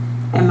wounded?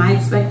 I am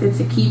expected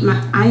to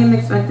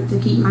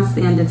keep my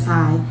standards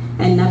high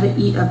and never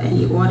eat of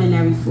any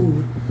ordinary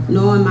food,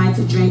 nor am I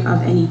to drink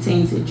of any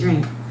tainted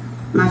drink.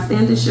 My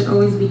standards should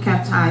always be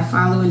kept high,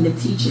 following the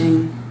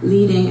teaching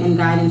leading and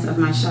guidance of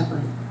my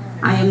shepherd.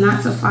 I am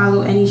not to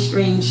follow any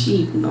straying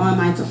sheep, nor am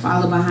I to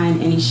follow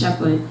behind any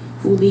shepherd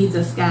who leads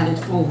a scattered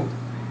fold.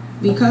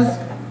 Because,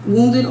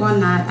 wounded or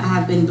not, I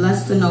have been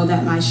blessed to know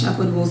that my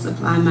shepherd will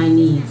supply my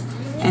needs,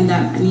 and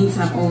that my needs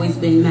have always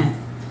been met.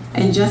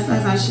 And just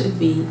as I should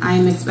be, I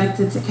am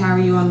expected to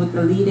carry on with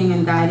the leading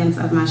and guidance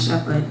of my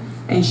shepherd,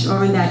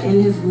 ensuring that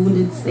in his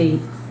wounded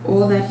state,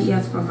 all that he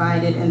has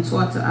provided and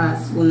taught to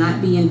us will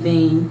not be in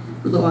vain,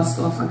 lost,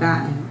 or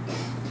forgotten.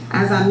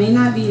 As I may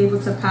not be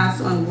able to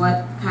pass on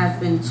what has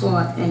been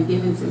taught and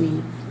given to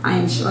me, I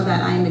am sure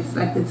that I am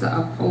expected to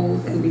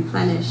uphold and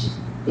replenish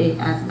it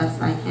as best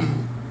I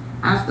can.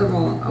 After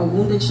all, a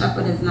wounded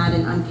shepherd is not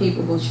an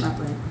incapable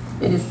shepherd.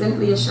 It is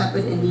simply a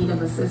shepherd in need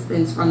of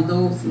assistance from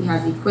those he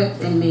has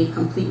equipped and made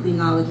completely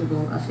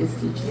knowledgeable of his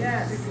teaching.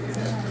 Yes.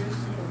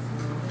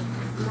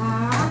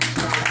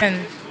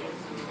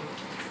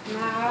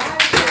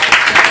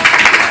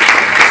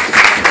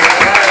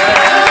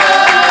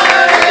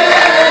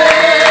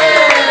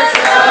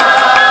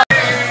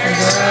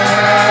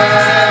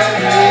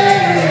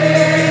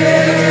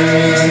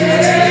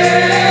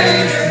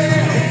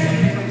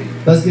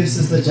 Let's give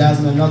Sister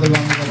Jasmine another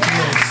round of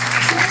applause.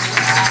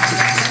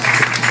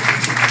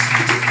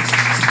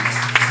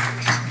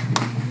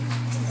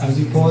 As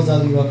we pause,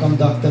 as we welcome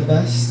Dr.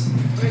 Best.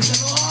 Praise the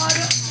Lord.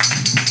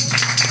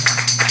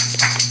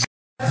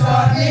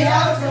 Taught me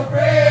how to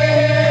pray.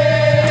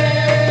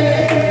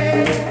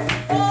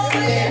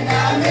 In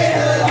the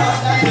middle of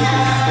the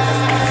night.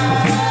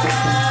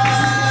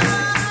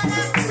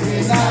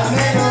 In the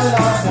middle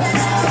of the night.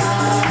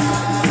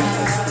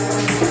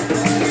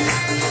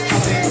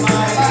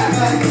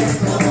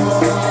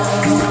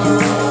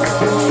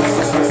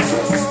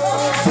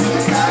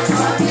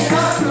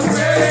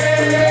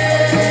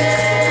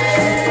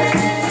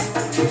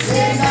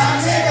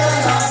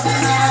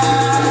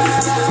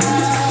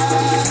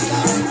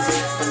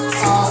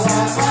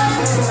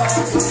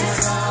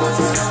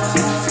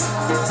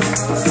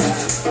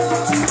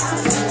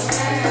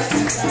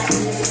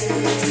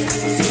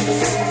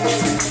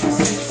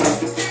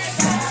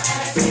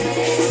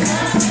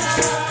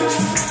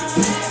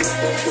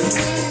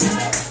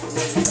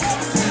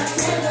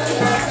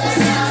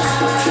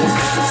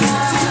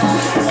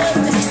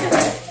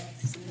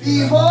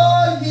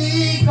 Behold,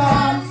 he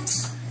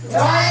comes,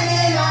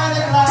 riding on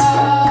the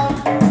cloud,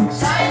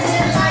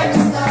 shining like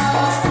the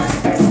sun,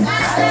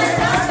 at the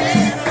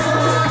trumpet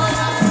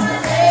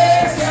sound. Savior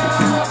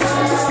comes,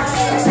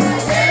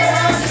 they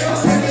want you to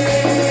live, our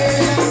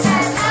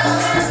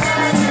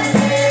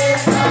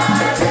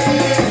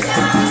salvation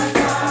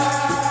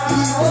comes.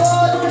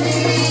 Behold,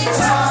 he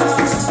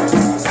comes,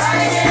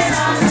 riding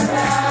on the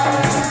cloud,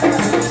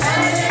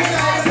 shining like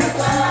the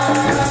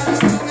sun,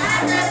 at the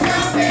trumpet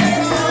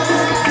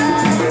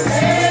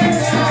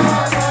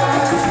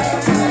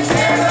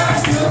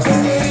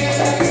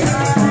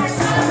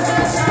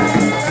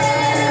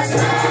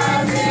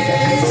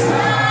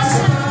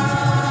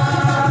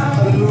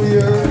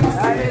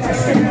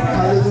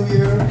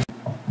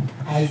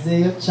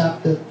Isaiah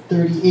chapter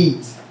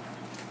 38,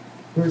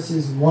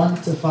 verses 1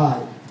 to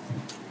 5,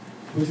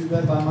 which is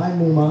read by my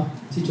Muma,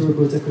 teacher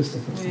Roberta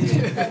Christopher. In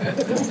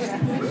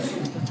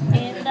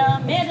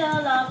the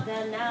middle of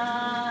the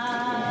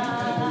night,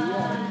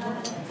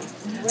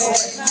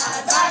 with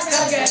my back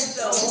against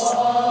the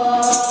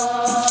wall,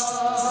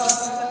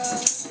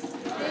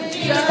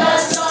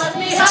 Jesus taught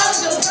me how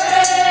to pray.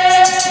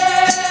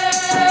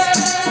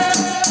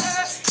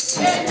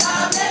 In the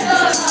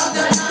middle of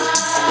the night.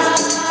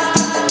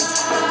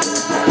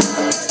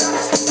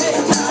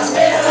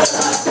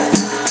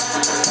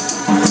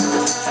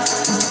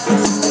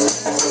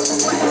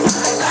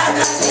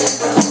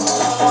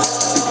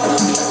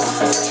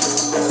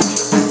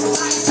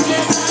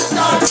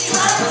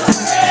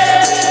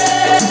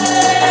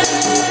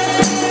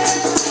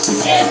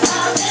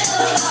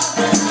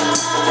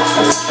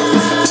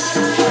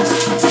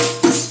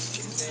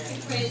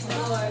 Praise the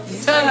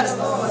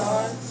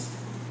Lord.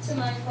 To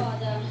my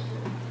Father,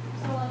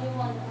 to all you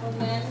wonderful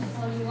men,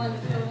 all you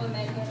wonderful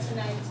women here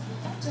tonight,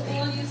 to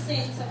all you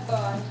saints of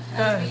God,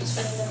 I preach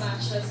in the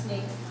matchless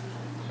name.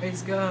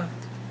 Praise God.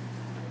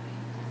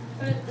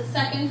 For the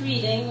second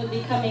reading will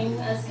be coming,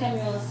 as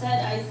Kemuel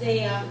said,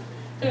 Isaiah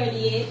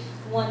 38,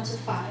 1 to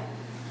 5.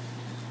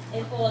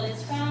 If all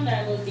is found,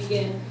 I will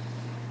begin.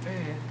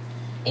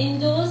 In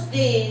those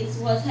days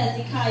was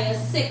Hezekiah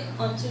sick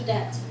unto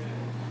death,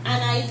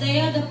 and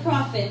Isaiah the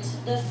prophet,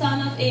 the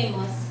son of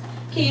Amos,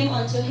 came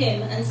unto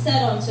him and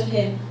said unto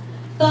him,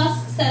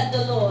 Thus said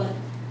the Lord,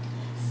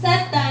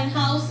 Set thine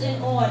house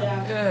in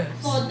order,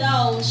 for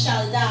thou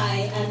shalt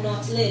die and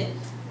not live.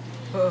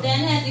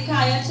 Then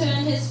Hezekiah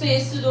turned his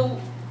face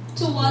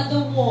toward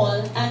the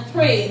wall and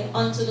prayed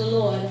unto the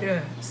Lord,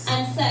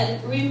 and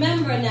said,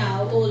 Remember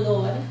now, O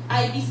Lord,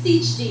 I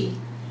beseech thee,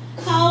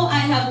 how I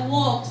have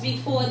walked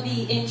before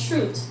thee in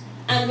truth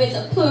and with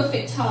a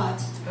perfect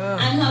heart,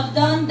 and have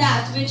done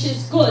that which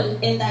is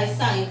good in thy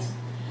sight.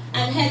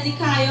 And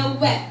Hezekiah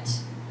wept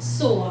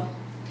sore.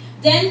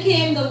 Then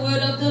came the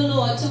word of the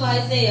Lord to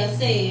Isaiah,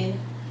 saying,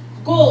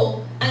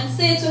 Go and and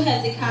say to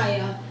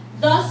Hezekiah,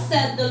 Thus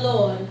said the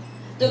Lord,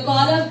 the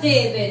God of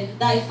David,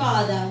 thy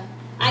father,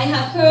 I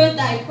have heard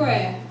thy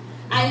prayer.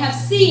 I have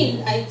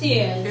seen thy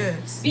tears.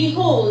 Yes.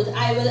 Behold,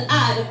 I will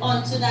add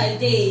unto thy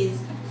days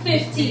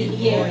 15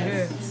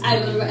 years. I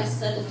will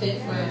rest at the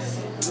 5th verse.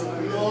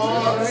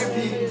 Lord,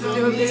 speak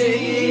to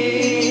me.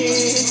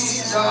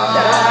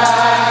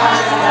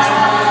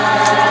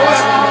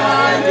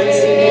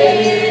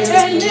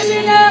 And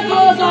living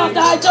echoes of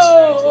thy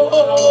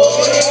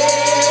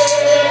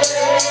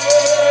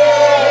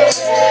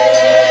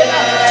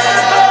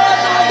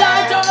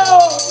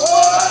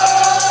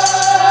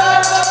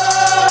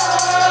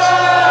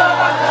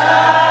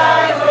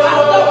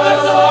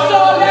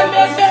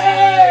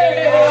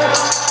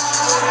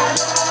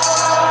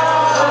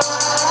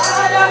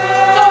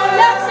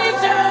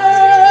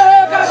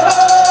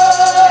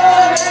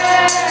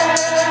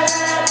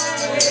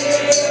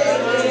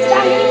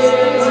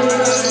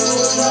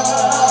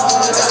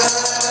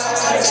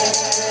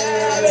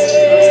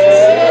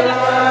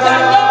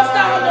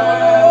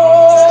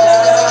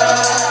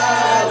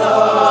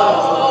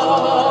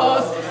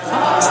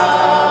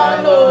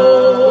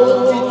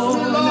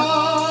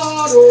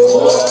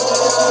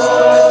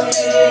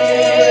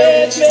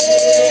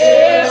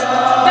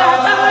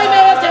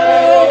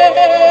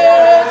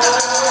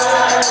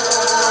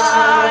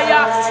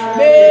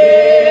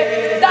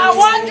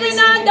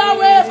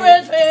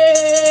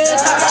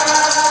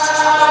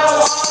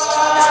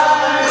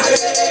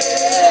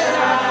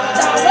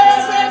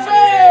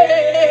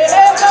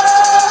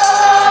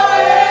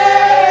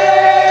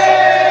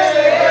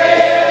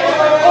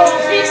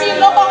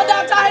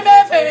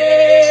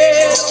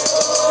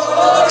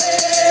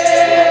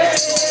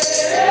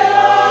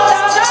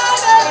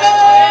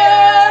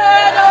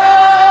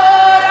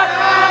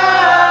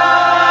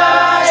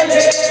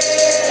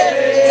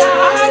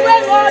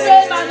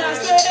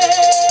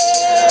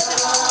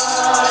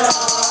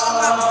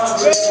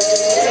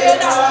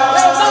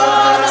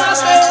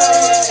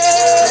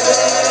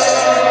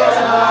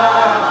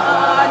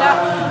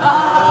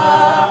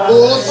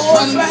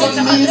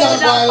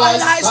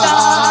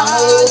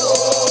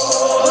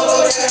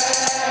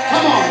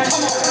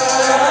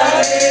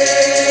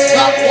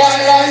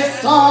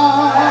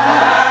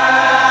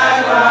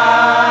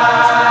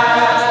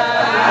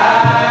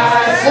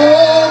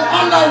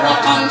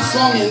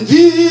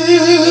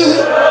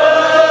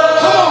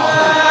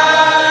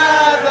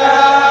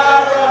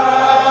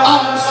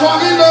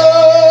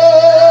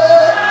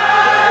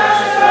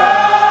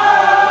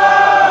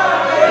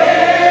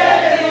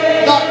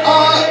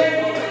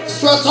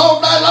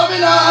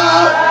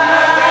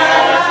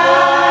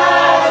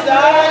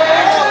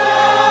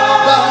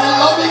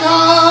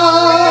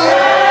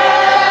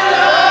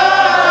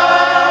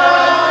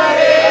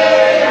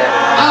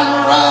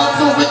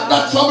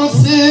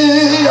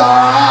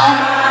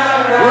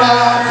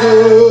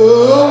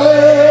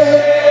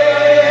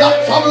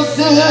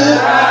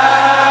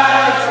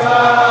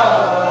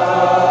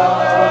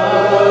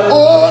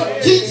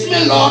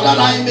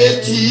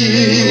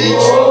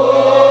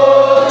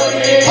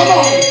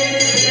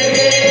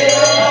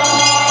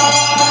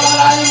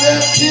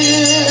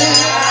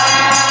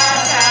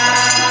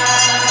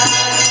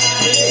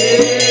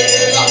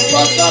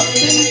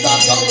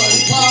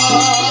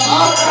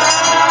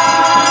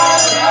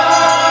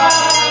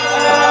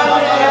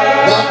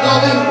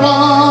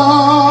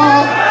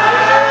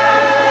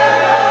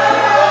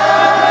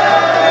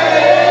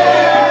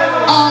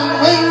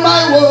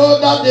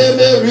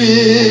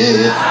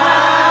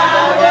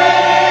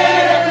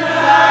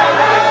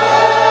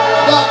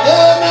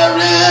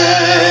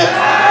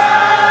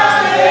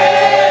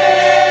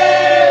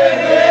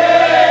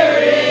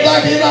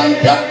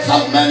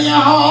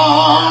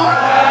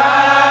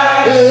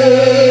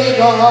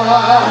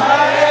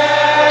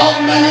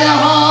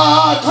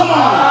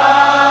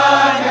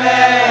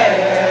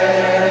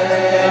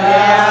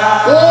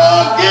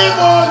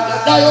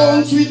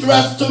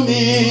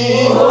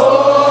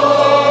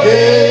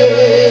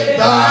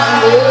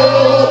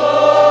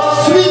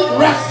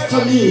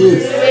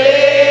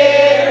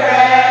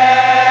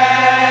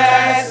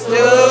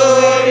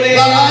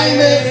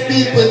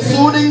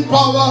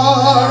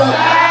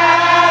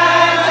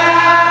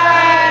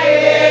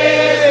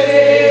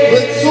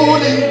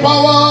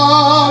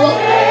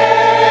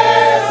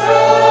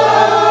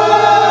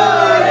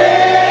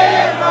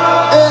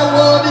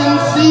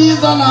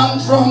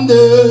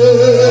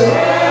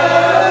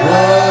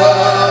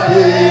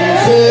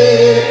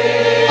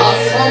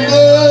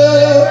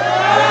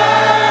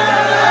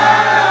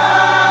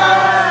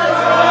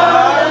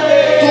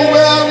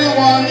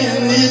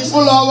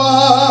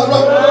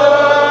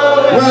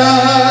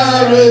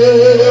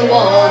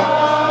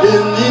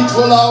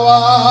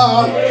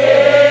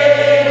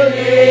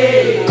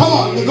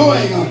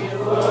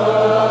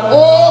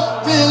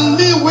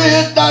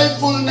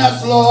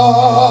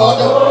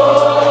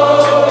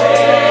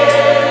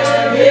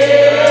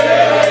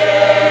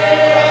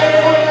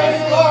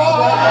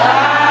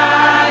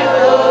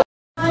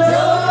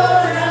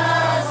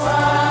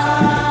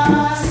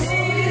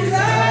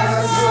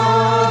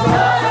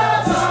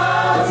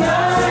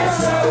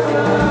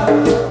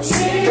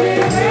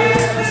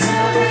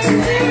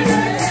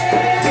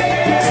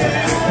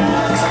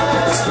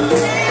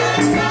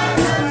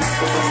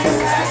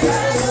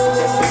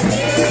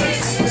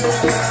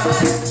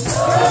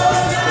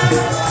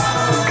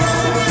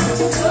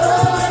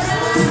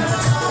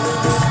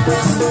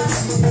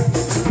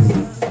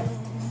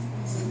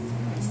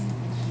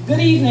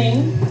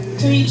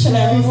and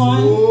every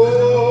one.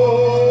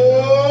 Oh,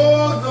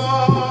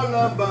 all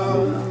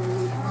about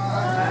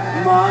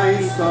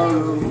my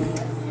sorrow.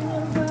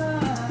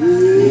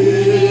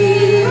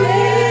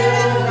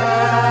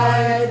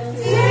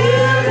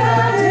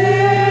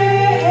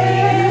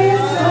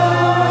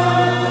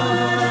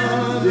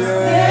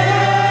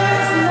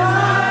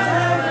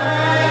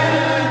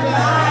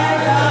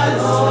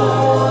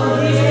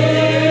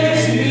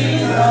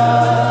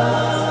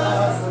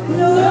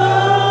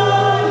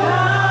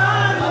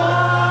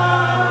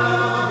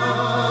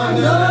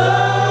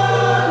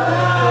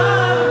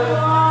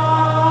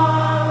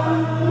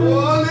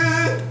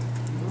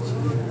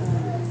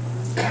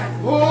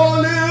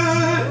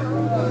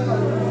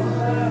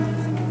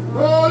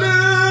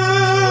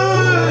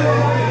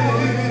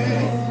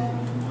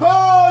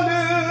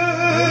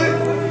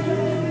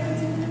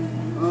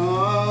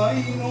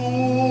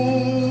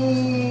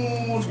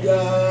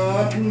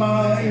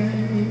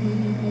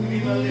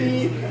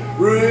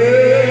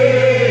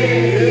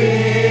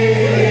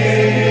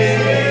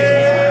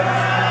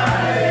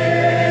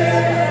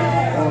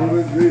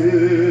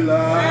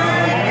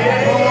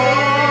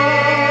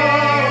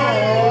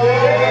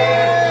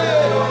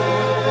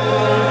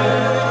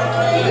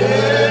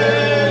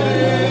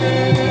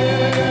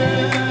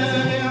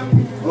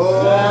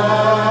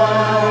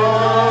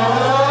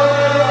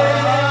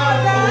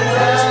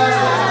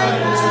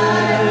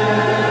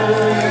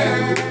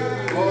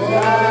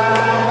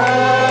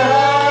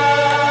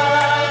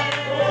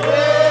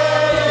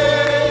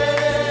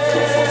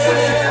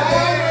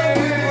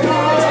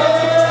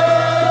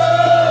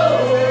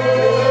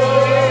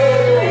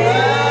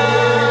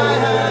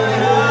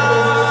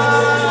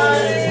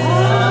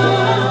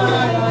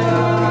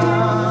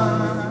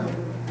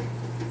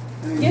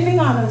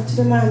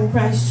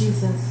 Christ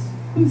Jesus,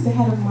 who's the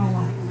head of my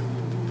life.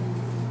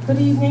 Good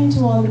evening to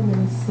all the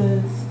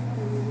ministers,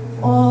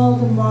 all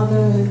the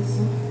mothers,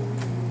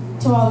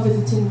 to our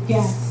visiting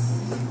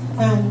guests,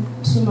 and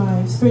to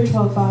my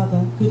spiritual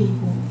father, good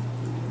evening.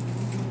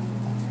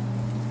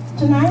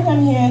 Tonight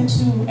I'm here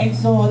to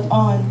exhort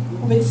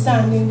on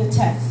withstanding the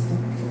test.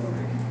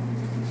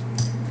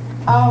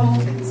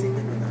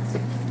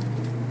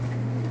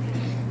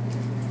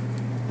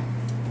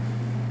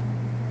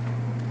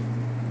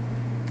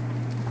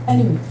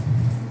 Anyway,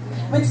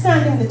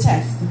 withstanding the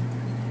test.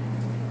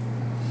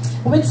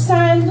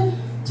 Withstand,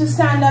 to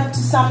stand up to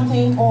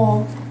something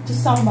or to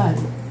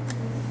somebody.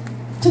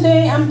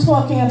 Today I'm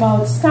talking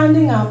about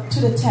standing up to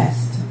the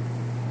test.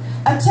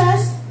 A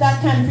test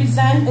that can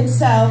present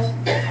itself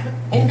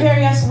in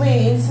various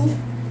ways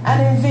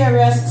and in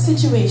various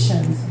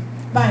situations,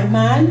 by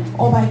man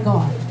or by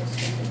God.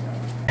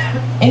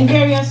 In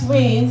various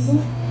ways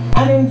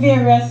and in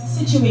various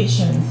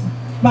situations,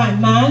 by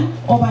man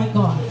or by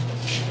God.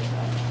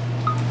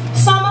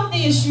 Some of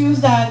the issues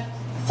that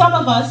some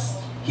of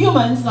us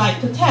humans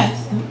like to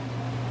test,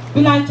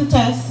 we like to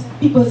test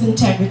people's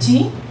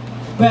integrity,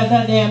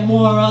 whether their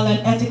moral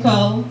and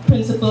ethical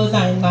principles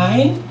are in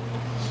line.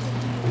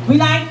 We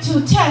like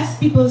to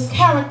test people's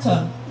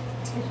character,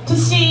 to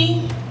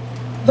see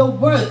the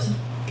word,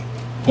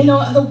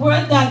 the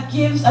word that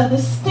gives a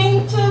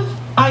distinctive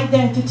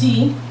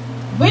identity,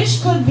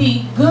 which could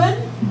be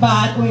good,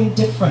 bad, or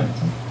indifferent.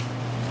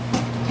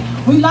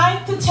 We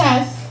like to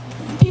test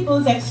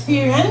people's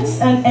experience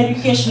and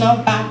educational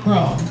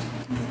background.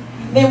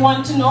 They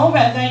want to know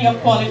whether you're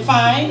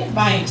qualified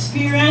by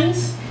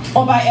experience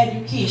or by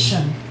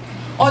education,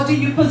 or do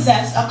you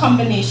possess a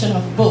combination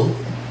of both.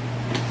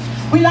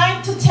 We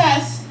like to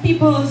test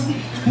people's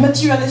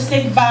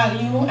materialistic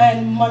value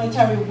and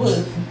monetary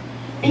worth.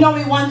 We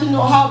want to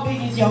know how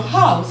big is your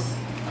house.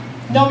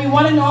 We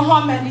want to know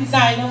how many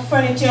designer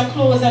furniture,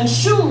 clothes, and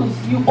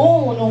shoes you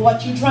own or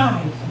what you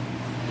drive.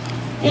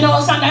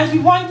 Sometimes we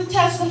want to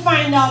test to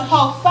find out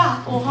how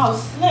fat or how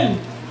slim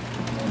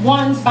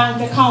one's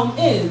bank account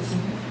is.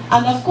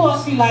 And of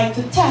course, we like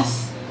to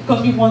test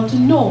because we want to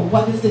know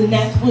what is the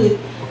net worth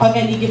of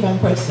any given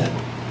person.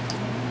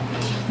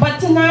 But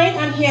tonight,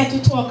 I'm here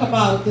to talk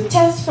about the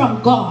test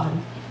from God,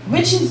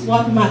 which is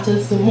what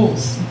matters the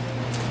most.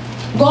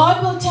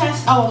 God will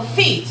test our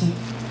faith,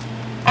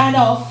 and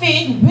our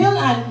faith will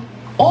and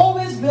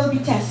always will be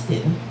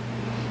tested.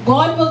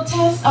 God will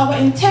test our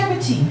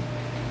integrity.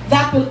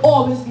 That will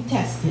always be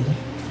tested.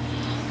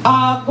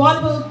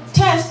 God will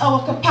test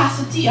our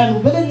capacity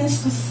and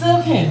willingness to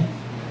serve Him.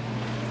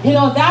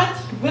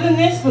 That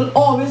willingness will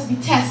always be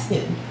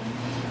tested.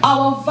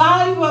 Our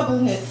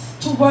valuableness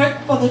to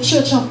work for the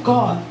church of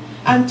God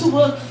and to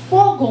work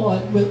for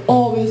God will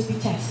always be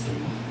tested.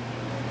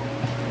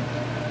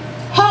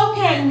 How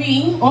can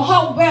we, or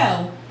how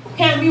well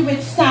can we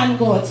withstand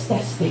God's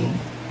testing?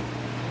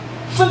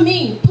 For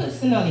me,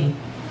 personally,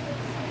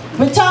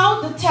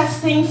 without the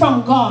testing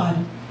from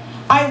God,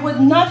 I would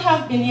not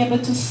have been able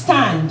to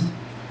stand,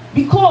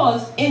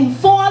 because in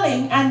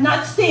falling and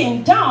not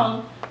staying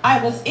down,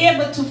 I was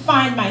able to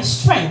find my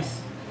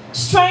strength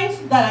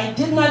that I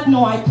did not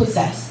know I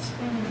possessed.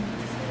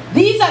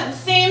 These are the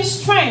same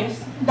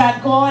strengths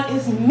that God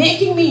is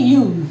making me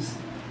use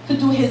to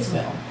do His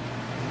will.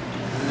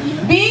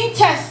 Being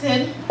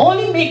tested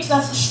only makes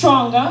us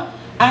stronger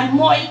and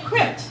more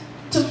equipped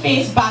to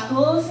face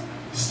battles,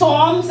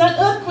 storms, and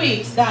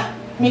earthquakes that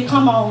may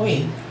come our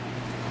way.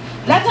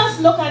 Let us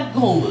look at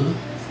gold.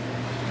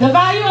 The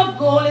value of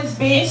gold is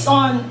based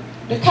on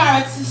the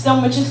carat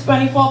system, which is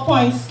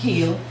 24-point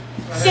scale,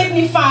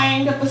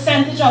 signifying the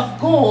percentage of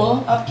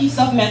gold a piece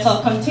of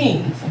metal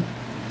contains.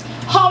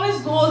 How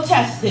is gold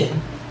tested?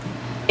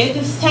 It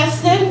is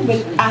tested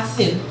with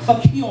acid for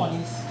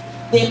pureness.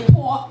 They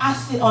pour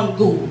acid on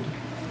gold.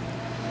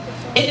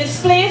 It is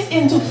placed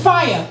into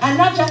fire, and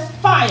not just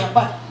fire,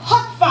 but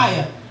hot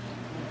fire,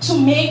 to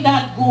make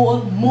that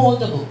gold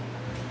moldable.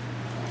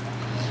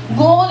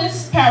 Gold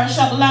is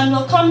perishable and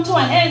will come to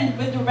an end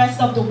with the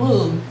rest of the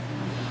world,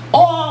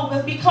 or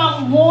will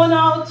become worn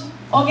out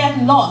or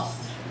get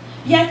lost.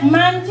 Yet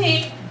man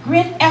takes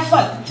great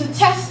effort to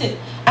test it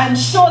and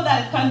show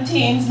that it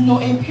contains no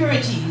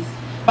impurities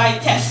by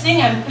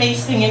testing and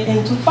placing it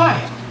into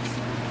fire.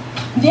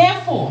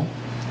 Therefore,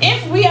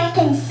 if we are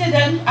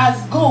considered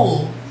as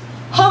gold,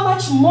 how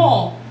much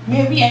more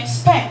may we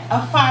expect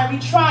a fiery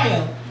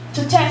trial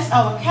to test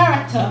our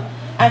character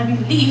and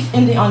belief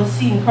in the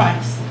unseen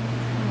Christ?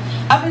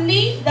 A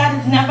belief that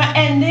is never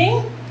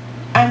ending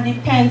and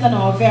depends on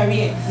our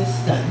very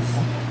existence.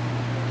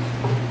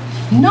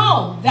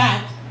 Know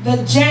that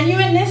the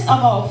genuineness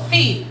of our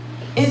faith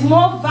is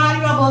more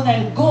valuable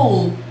than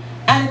gold,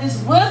 and it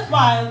is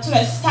worthwhile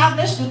to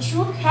establish the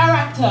true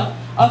character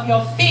of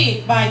your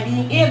faith by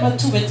being able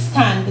to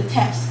withstand the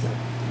test.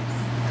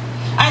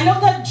 I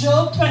looked at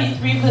Job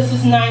 23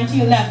 verses 9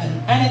 to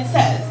 11, and it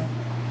says,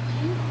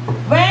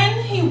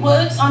 "When he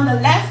works on the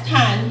left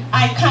hand,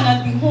 I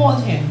cannot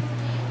behold him.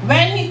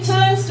 When he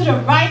turns to the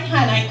right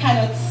hand, I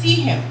cannot see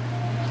him.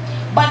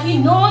 But he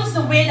knows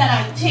the way that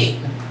I take.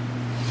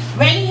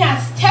 When he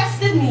has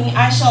tested me,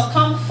 I shall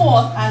come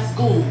forth as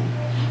gold.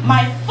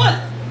 My foot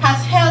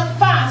has held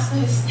fast to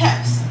his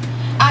steps.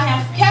 I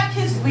have kept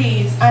his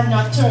ways and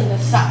not turned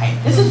aside."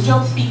 This is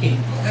Job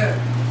speaking.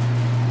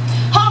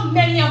 How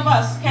many of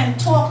us can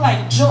talk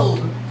like Job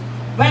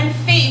when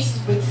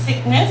faced with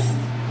sickness,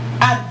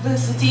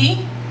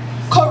 adversity,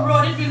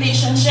 corroded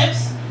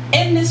relationships,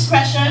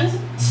 indiscretions,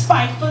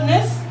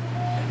 spitefulness,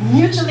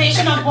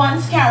 mutilation of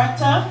one's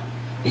character,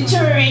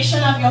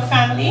 deterioration of your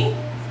family?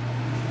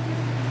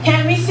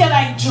 Can we say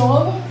like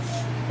Job,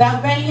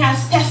 that when he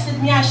has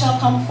tested me, I shall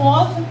come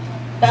forth?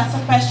 That's a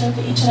question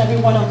for each and every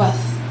one of us.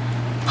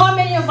 How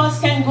many of us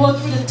can go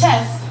through the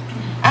test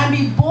and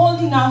be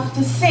bold enough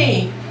to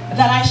say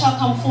that I shall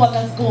come forth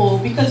as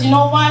gold? Because you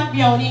know what?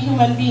 We are only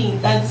human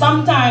beings, and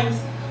sometimes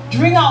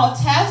during our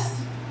test,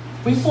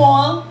 we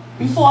fall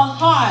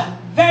hard,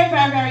 very,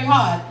 very, very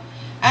hard.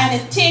 And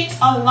it takes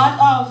a lot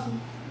of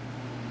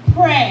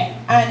prayer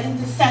and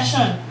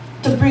intercession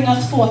to bring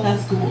us forth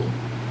as gold.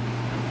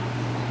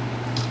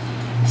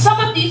 Some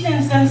of these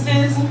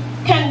instances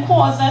can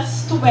cause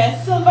us to wear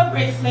silver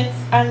bracelets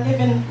and live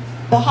in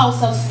the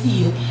house of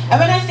steel. And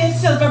when I say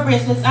silver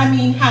bracelets, I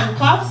mean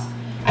handcuffs.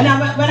 And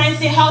when I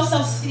say house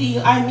of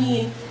steel, I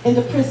mean in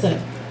the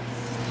prison.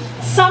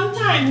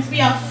 Sometimes we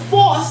are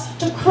forced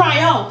to cry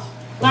out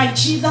like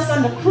Jesus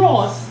on the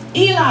cross,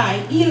 "Eli,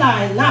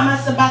 Eli, lama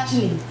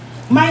sabachthani?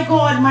 My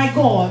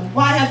God,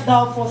 why hast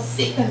thou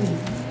forsaken me?"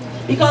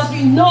 Because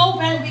we know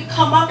when we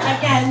come up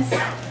against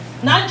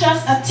not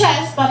just a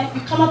test, but if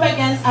we come up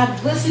against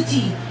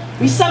adversity,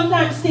 we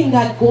sometimes think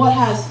that God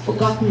has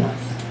forgotten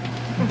us.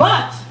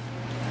 But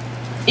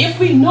if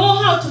we know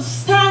how to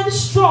stand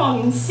strong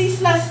in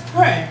ceaseless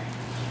prayer,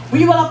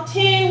 we will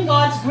obtain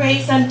God's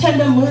grace and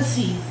tender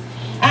mercies,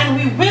 and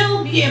we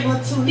will be able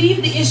to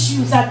leave the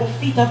issues at the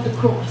feet of the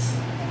cross.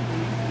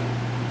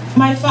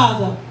 My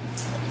father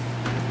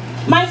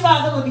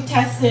will be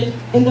tested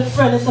in the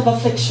furnace of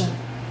affliction.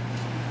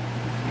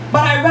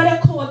 But I read a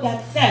quote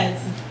that says,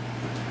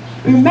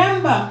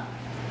 "Remember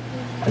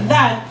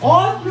that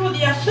all through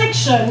the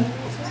affliction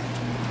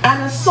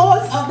and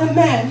assaults of the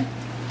men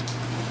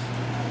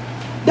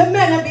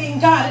are being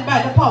guarded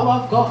by the power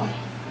of God."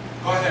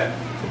 Go ahead.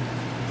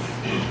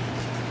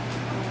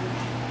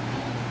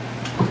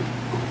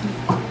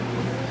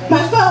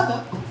 My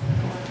father,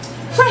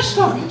 fresh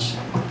courage.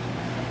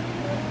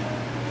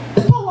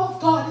 The power of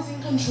God is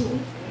in control.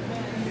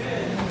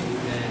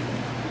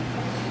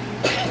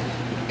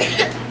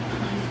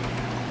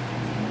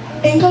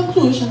 In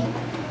conclusion,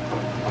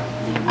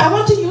 I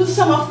want to use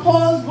some of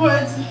Paul's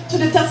words to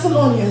the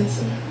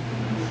Thessalonians.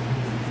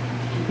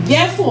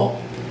 "Therefore,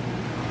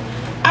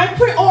 I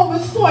pray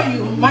always for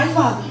you, my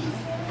Father,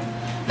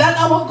 that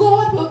our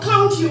God will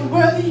count you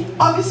worthy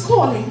of his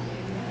calling,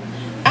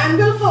 and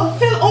will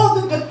fulfill all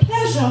the good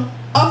pleasure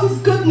of his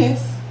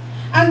goodness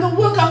and the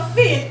work of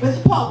faith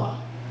with power,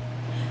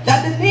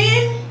 that the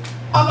name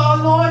of our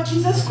Lord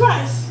Jesus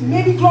Christ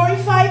may be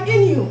glorified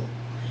in you,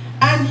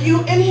 and you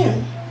in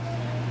him,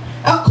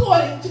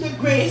 according to the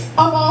grace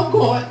of our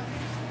God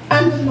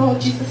and the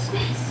Lord Jesus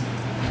Christ."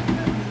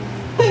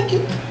 Thank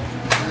you.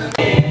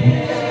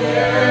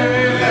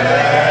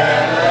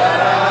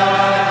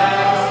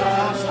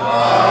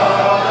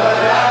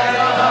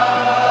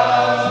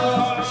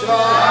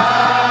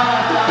 Shine.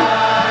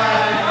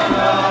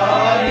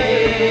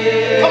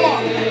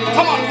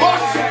 Come on,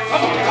 worship.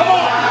 Come on, come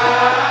on.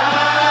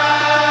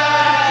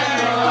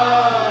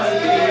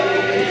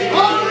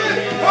 Glory,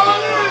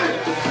 glory.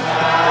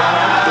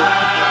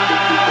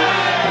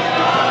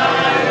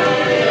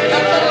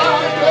 Let the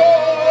light go.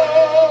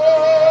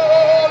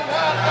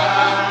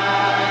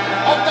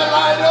 Of the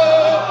light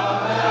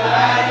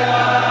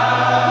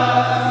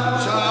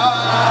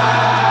shine.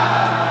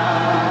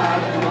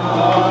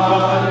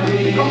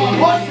 Come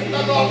on, worship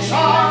the Lord.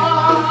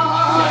 Shine.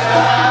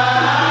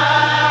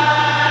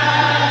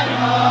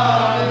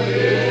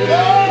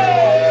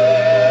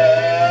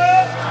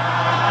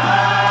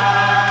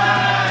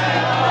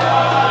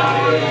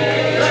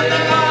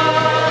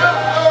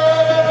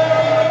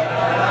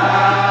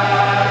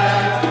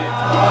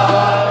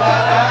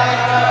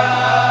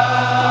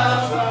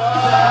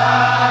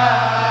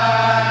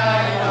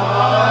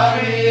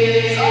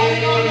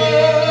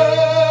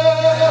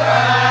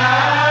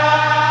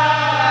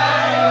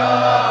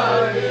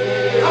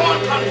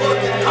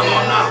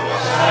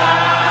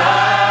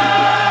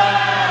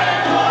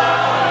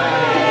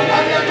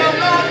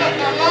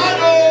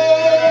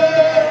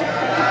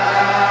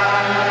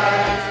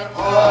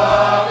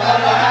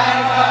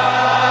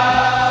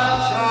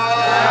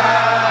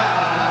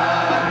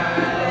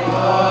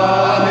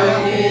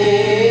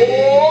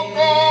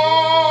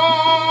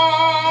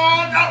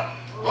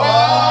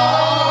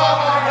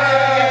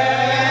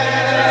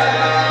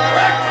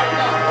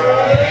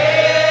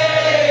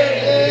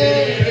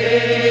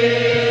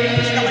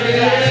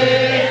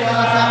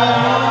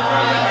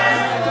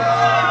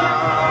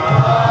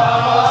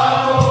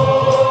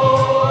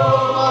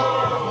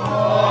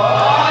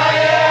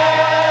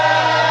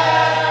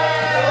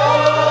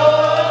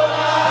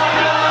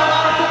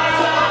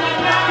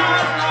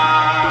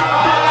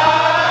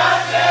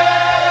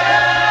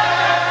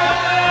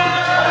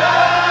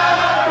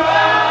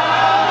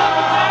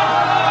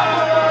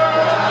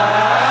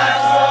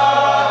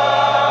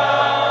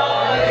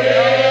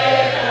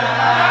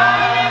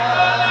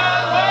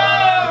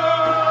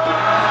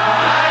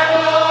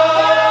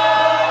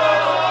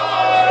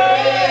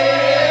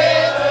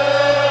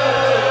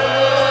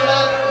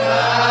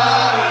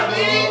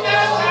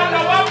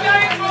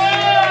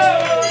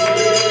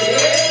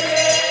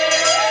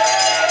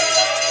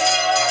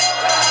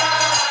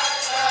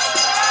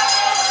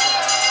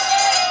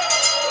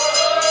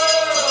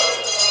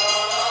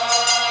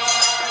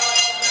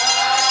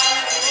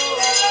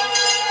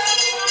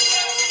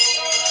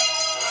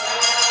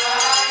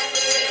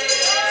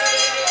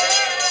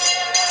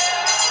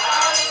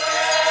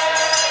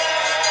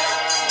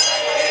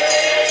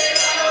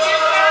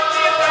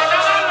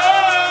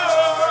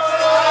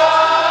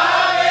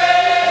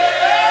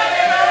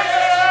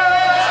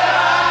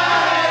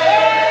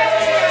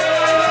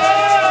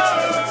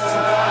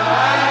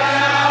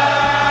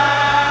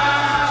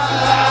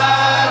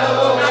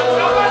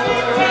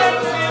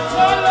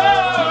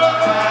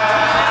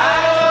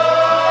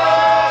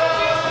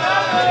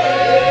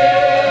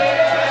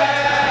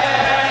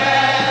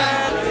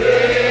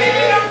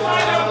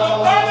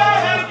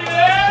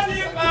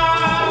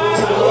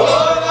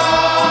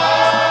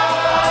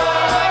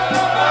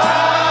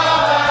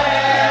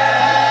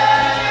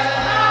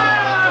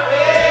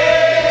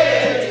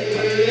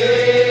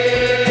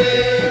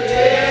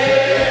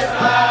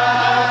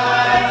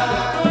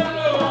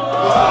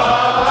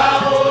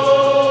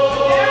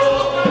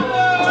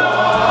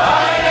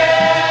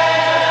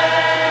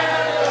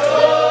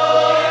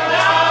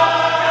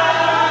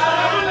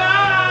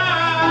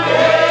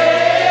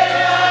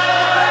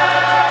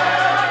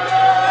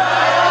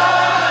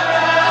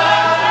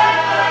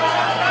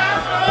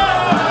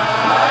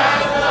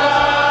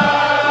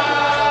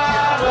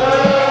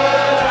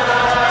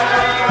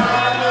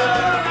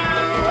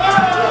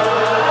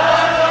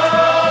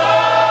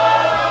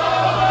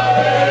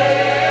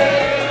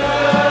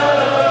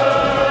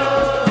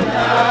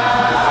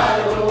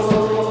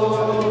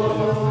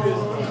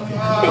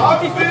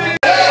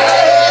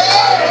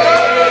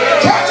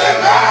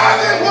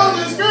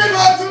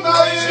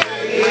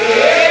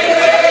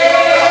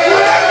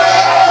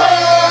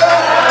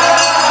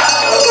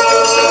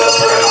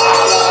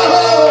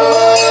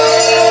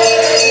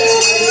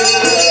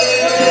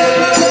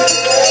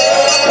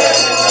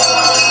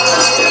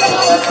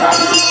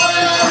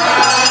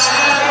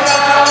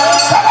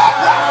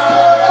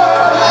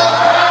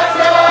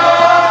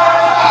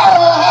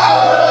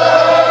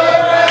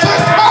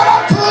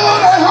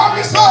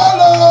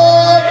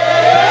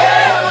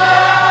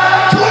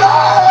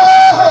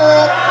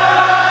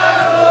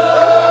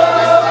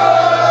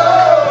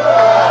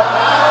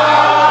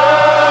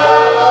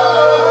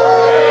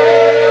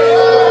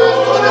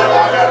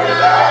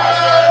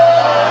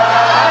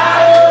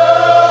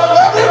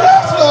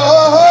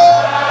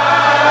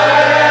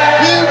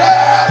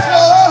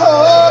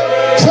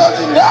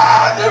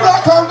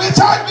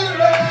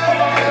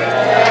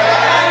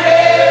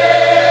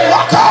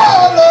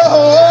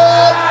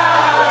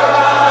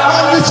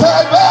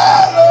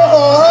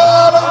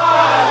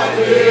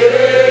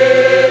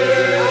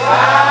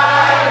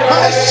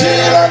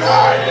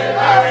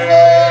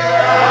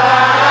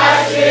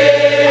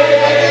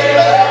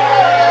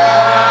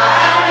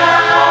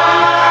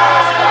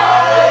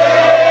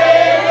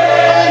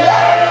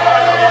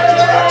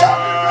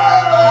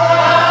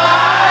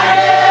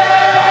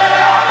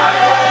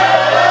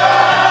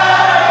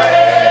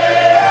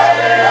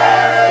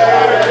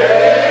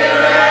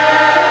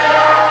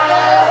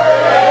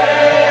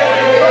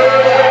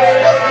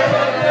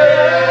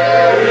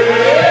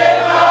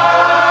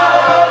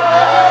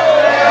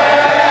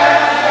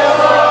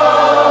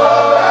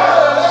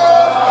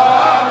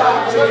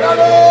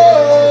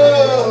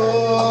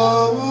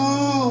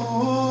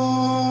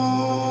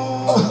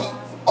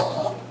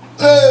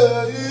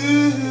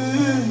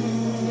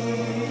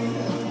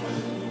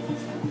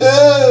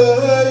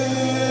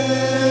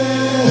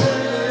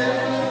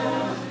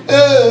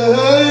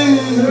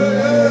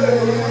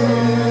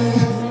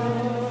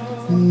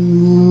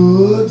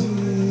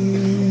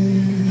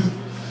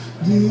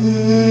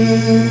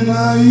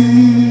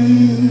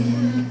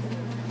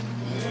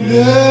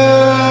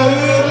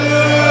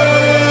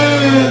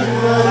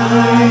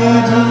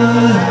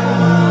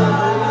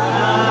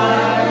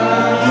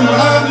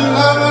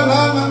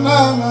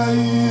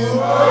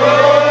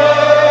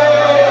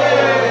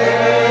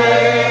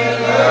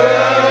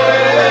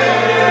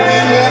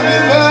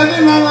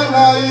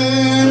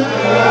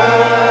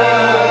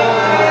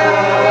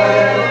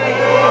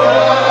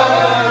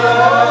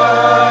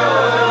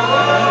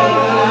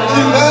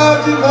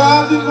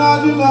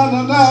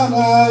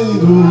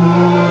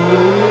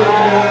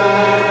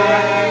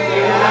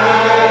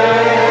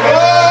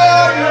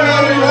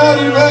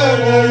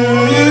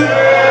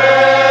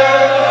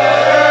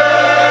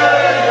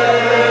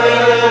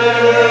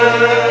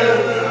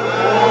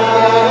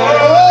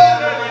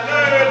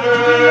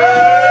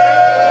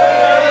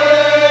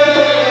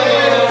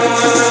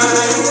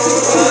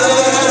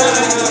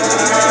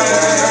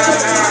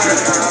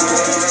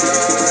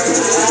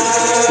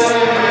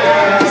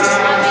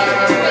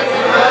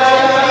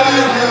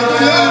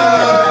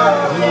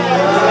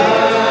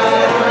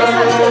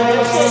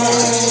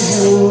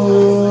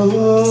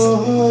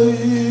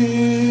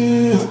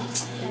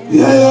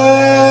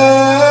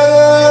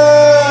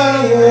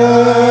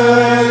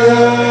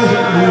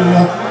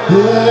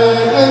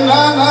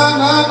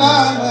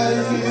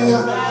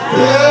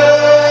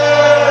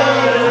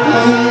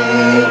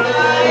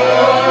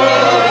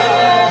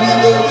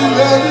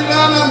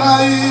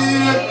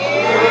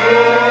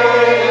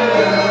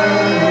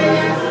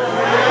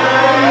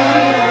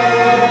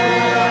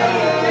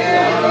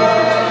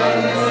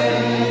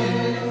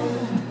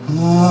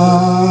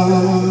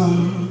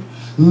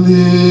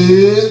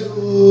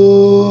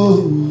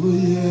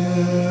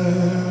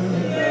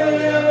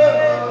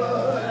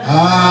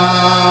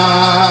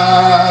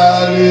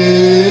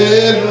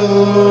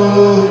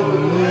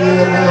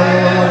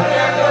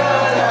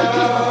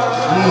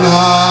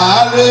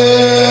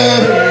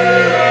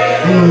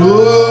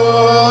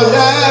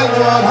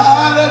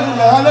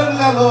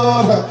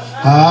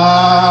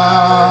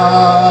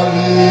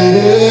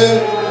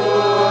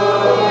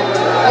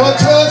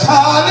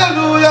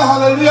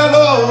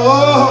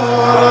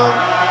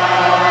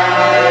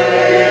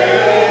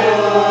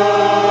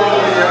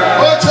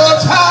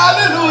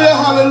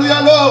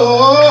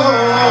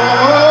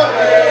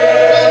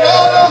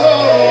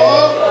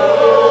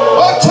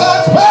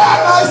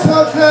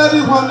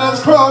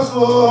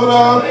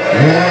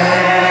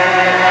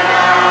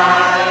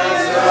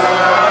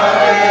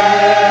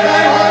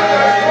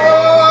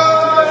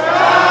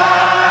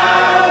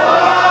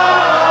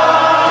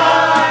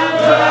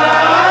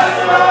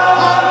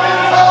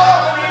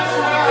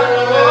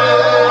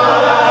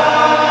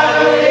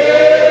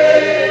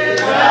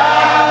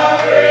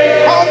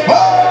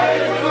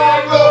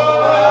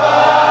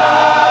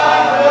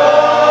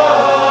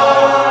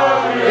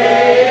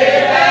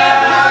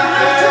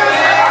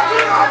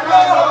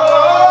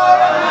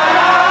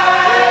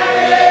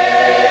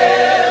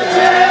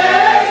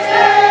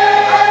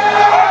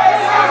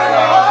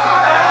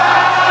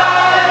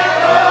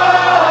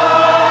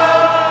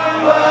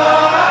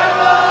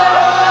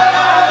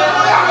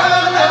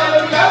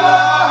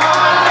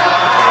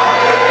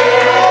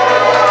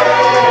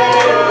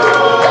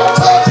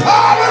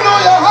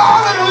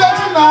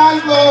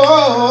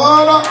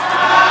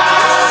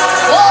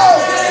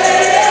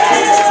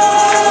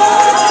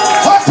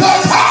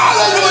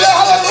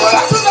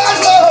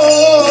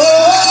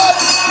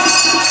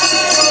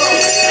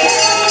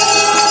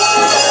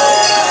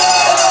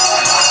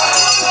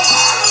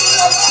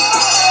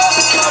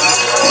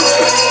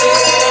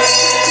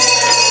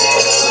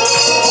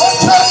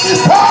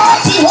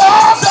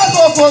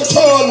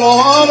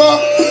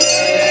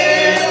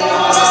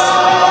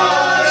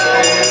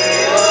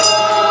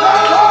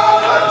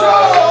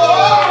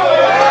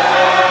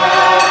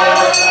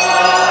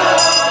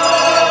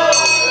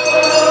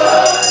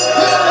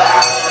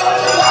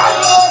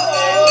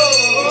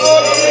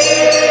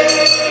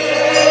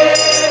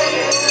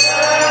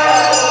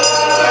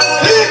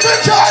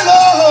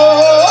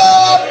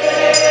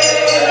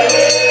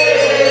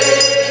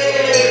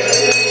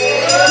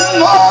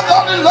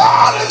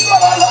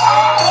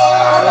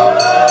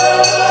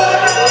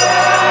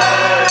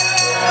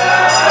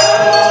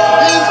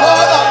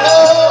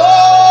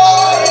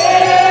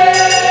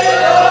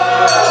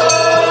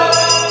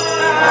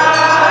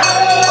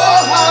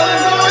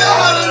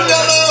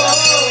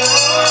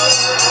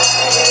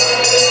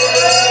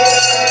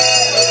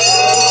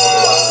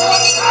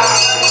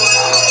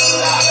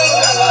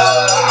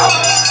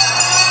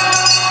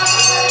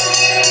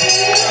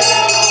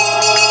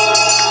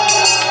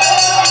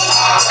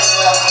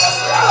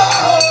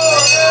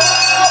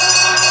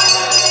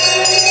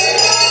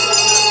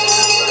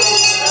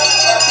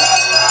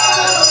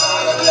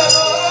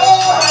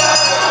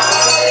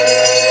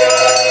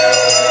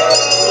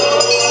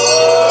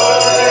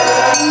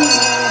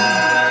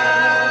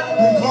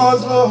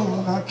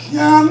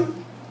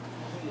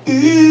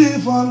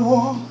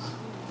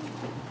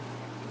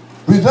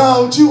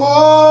 Without you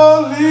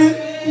only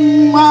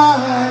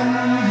mine,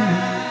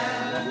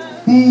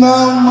 the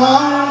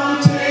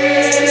mountain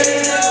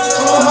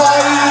so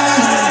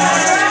high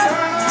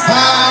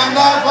and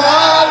the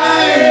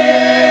valley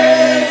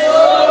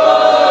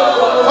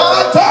for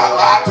the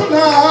time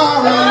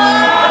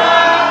tonight.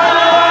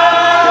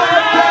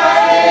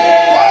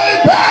 Way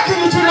back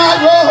in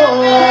tonight,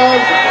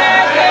 Lord.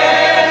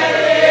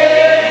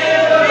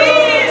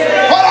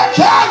 But I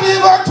can't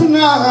leave her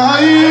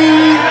tonight.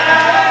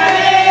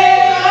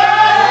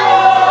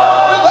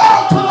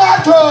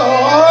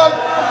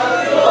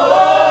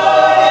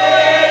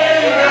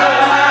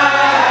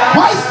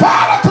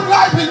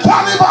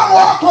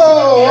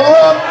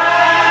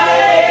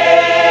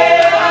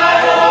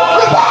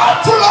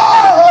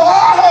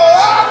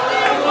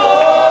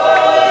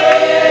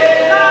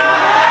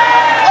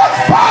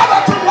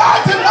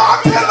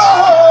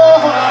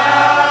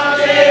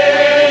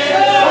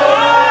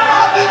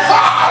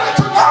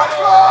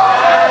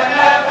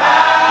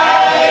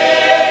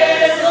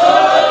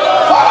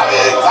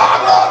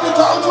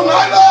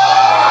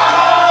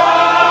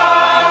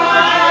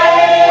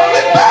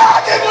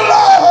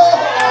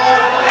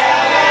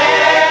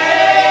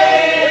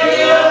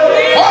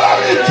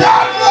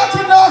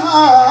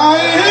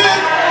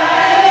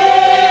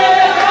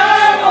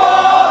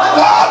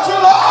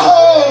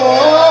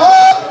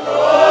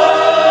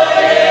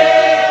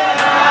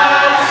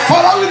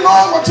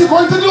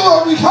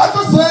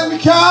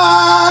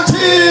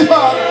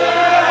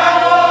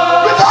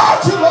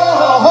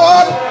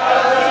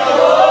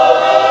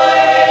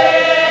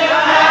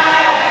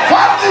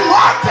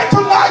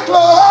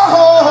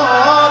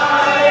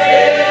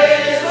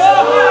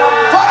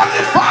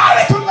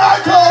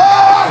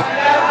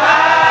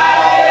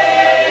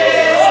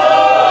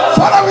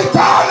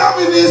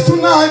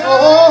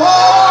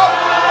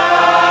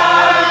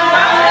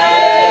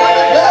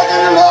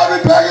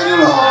 We're begging you,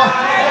 Lord.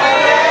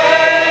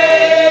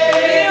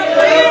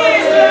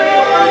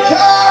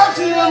 Can't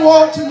even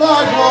walk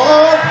tonight,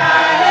 Lord.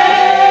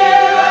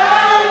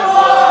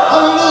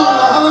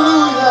 Hallelujah,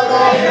 hallelujah,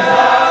 Lord.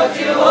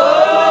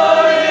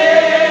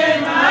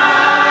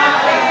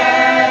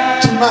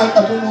 Tonight, I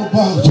don't know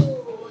about you.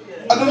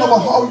 I don't know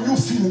about how you're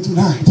feeling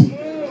tonight.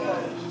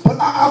 But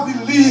I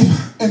believe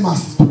in my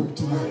spirit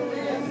tonight.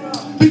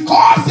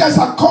 Because there's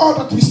a God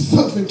that we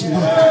serve in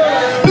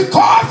tonight.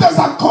 Because there's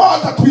a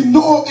God that we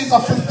know is a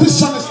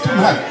physician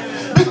tonight.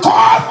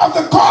 Because of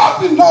the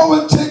God we know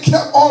will take care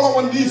of all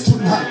our needs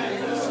tonight.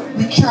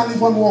 We can't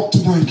even walk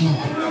tonight,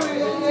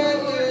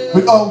 Lord,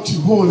 without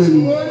you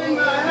holding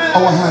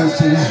our hands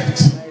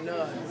tonight.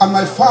 And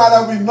my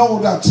Father, we know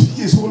that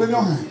He is holding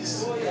your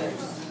hands.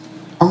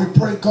 And we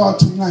pray, God,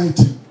 tonight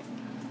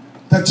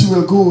that you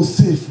will go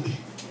safely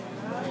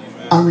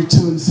and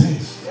return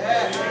safe.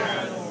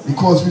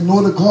 Because we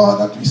know the God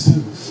that we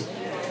serve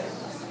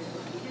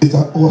is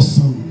an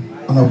awesome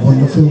and a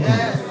wonderful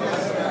God.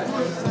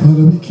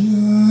 Father, we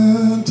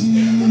can't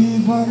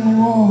even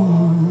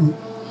walk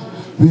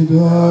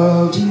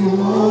without you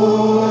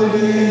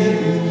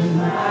holding.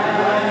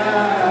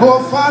 Oh,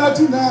 Father,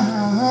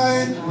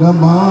 tonight the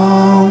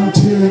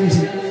mountains,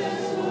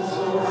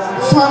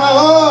 Father,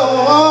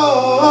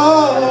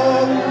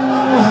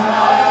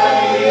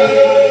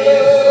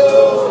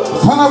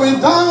 Father, we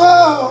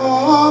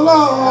down,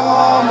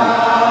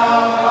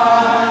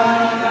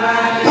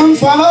 and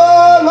Father,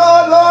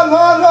 Lord,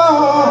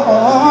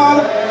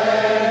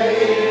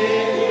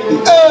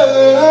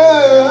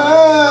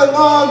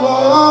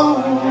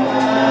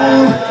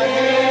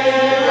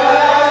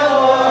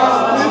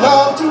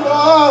 without you,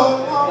 Lord.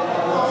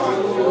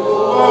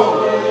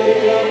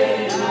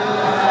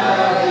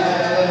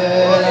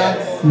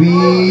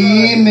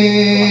 We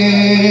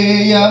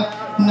may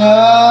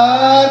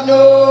not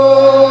know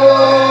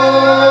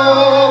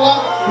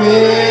what we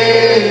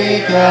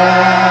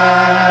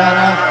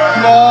can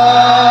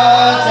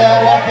not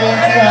what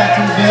things we have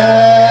to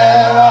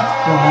bear,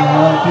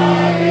 what we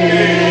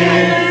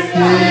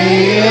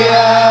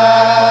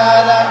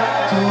had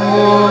to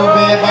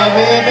be, but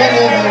we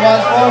believe it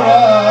was for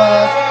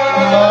us.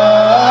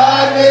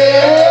 What we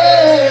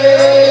believe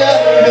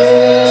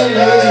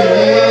it was for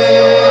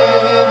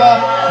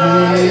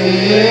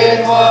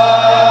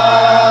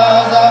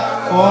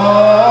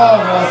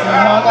us.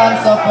 Not and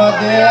suffer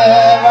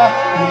there.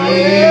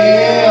 We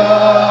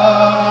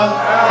are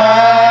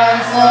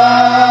answered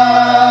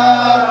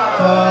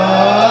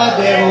for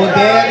them who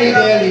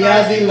daily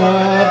as the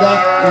Lord.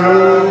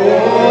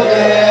 Oh,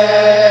 there.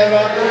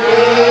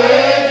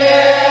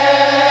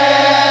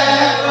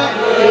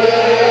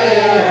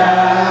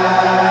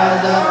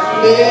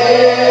 We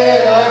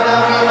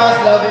must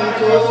love Him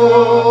too.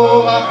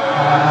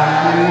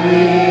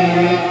 We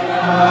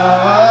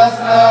must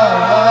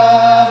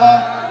love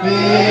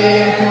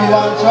Him too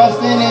and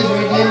trust in His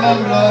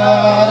redeeming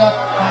blood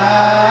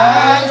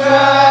and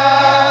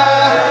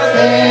trust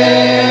in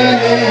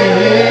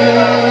His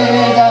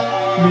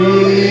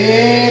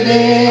redeeming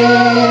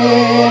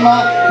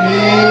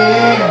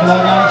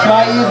blood and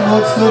try His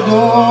works to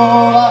do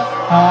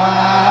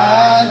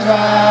and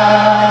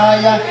try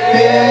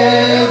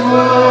His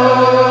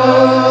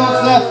works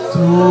to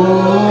do.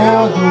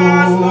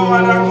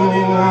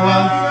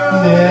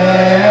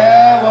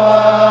 There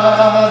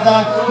was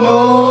no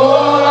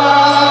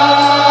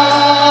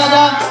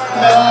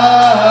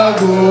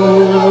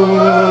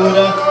good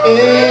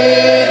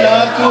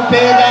enough to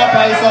pay the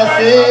price of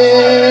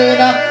sin,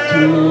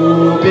 to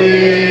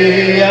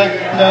pay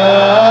the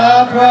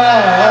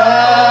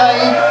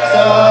price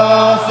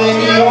of sin.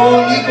 He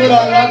only could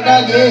unlock the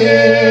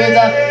gate.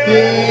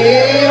 He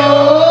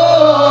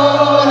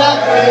only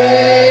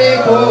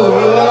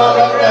could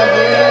unlock the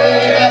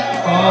gate.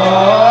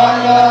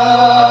 Unlock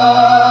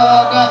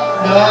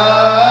the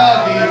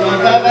gate of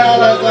heaven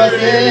of the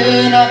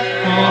sin of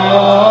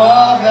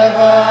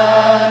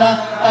heaven.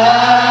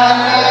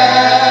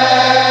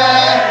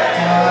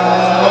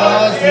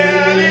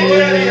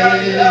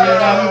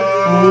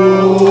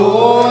 Oh,